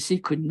policy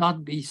could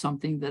not be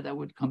something that I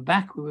would come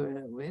back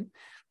with.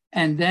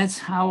 And that's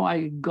how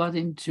I got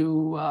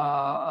into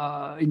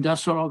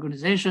industrial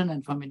organization,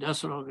 and from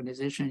industrial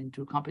organization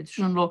into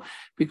competition law,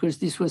 because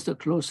this was the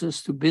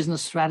closest to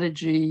business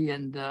strategy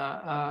and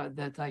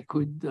that I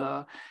could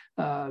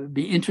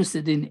be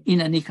interested in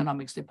an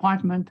economics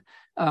department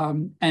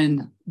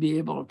and be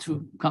able to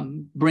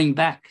bring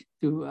back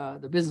to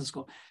the business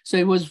school. So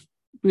it was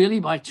really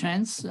by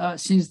chance.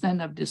 Since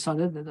then, I've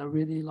decided that I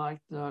really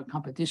like the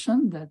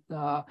competition, that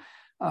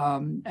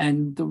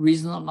and the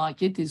reason I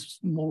like it is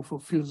more for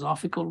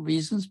philosophical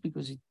reasons,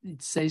 because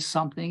it says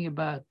something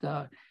about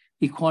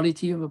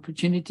equality of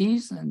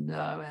opportunities. And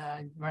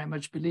I very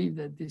much believe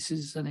that this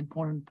is an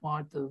important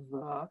part of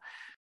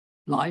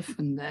life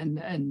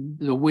and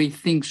the way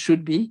things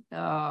should be.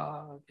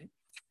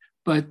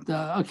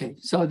 Okay,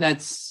 so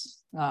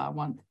that's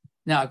one.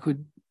 Now I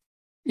could,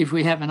 if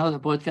we have another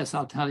podcast,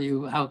 I'll tell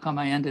you how come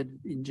I ended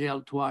in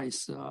jail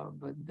twice,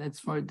 but that's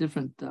for a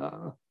different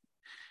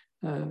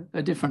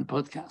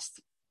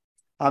podcast.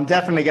 I'm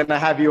definitely going to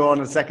have you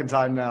on a second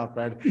time now,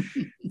 Fred.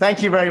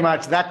 Thank you very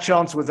much. That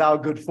chance was our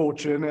good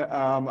fortune.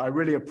 I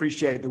really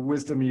appreciate the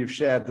wisdom you've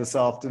shared this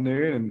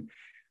afternoon, and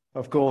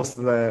of course,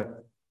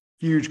 the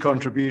huge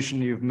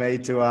contribution you've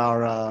made to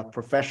our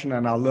profession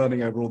and our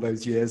learning over all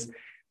those years.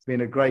 It's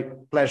been a great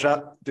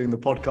pleasure doing the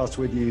podcast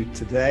with you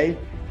today.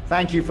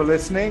 Thank you for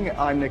listening.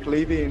 I'm Nick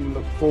Levy, and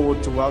look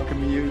forward to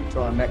welcoming you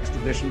to our next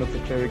edition of the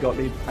Cleary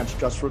Gottlieb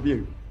Antitrust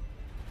Review.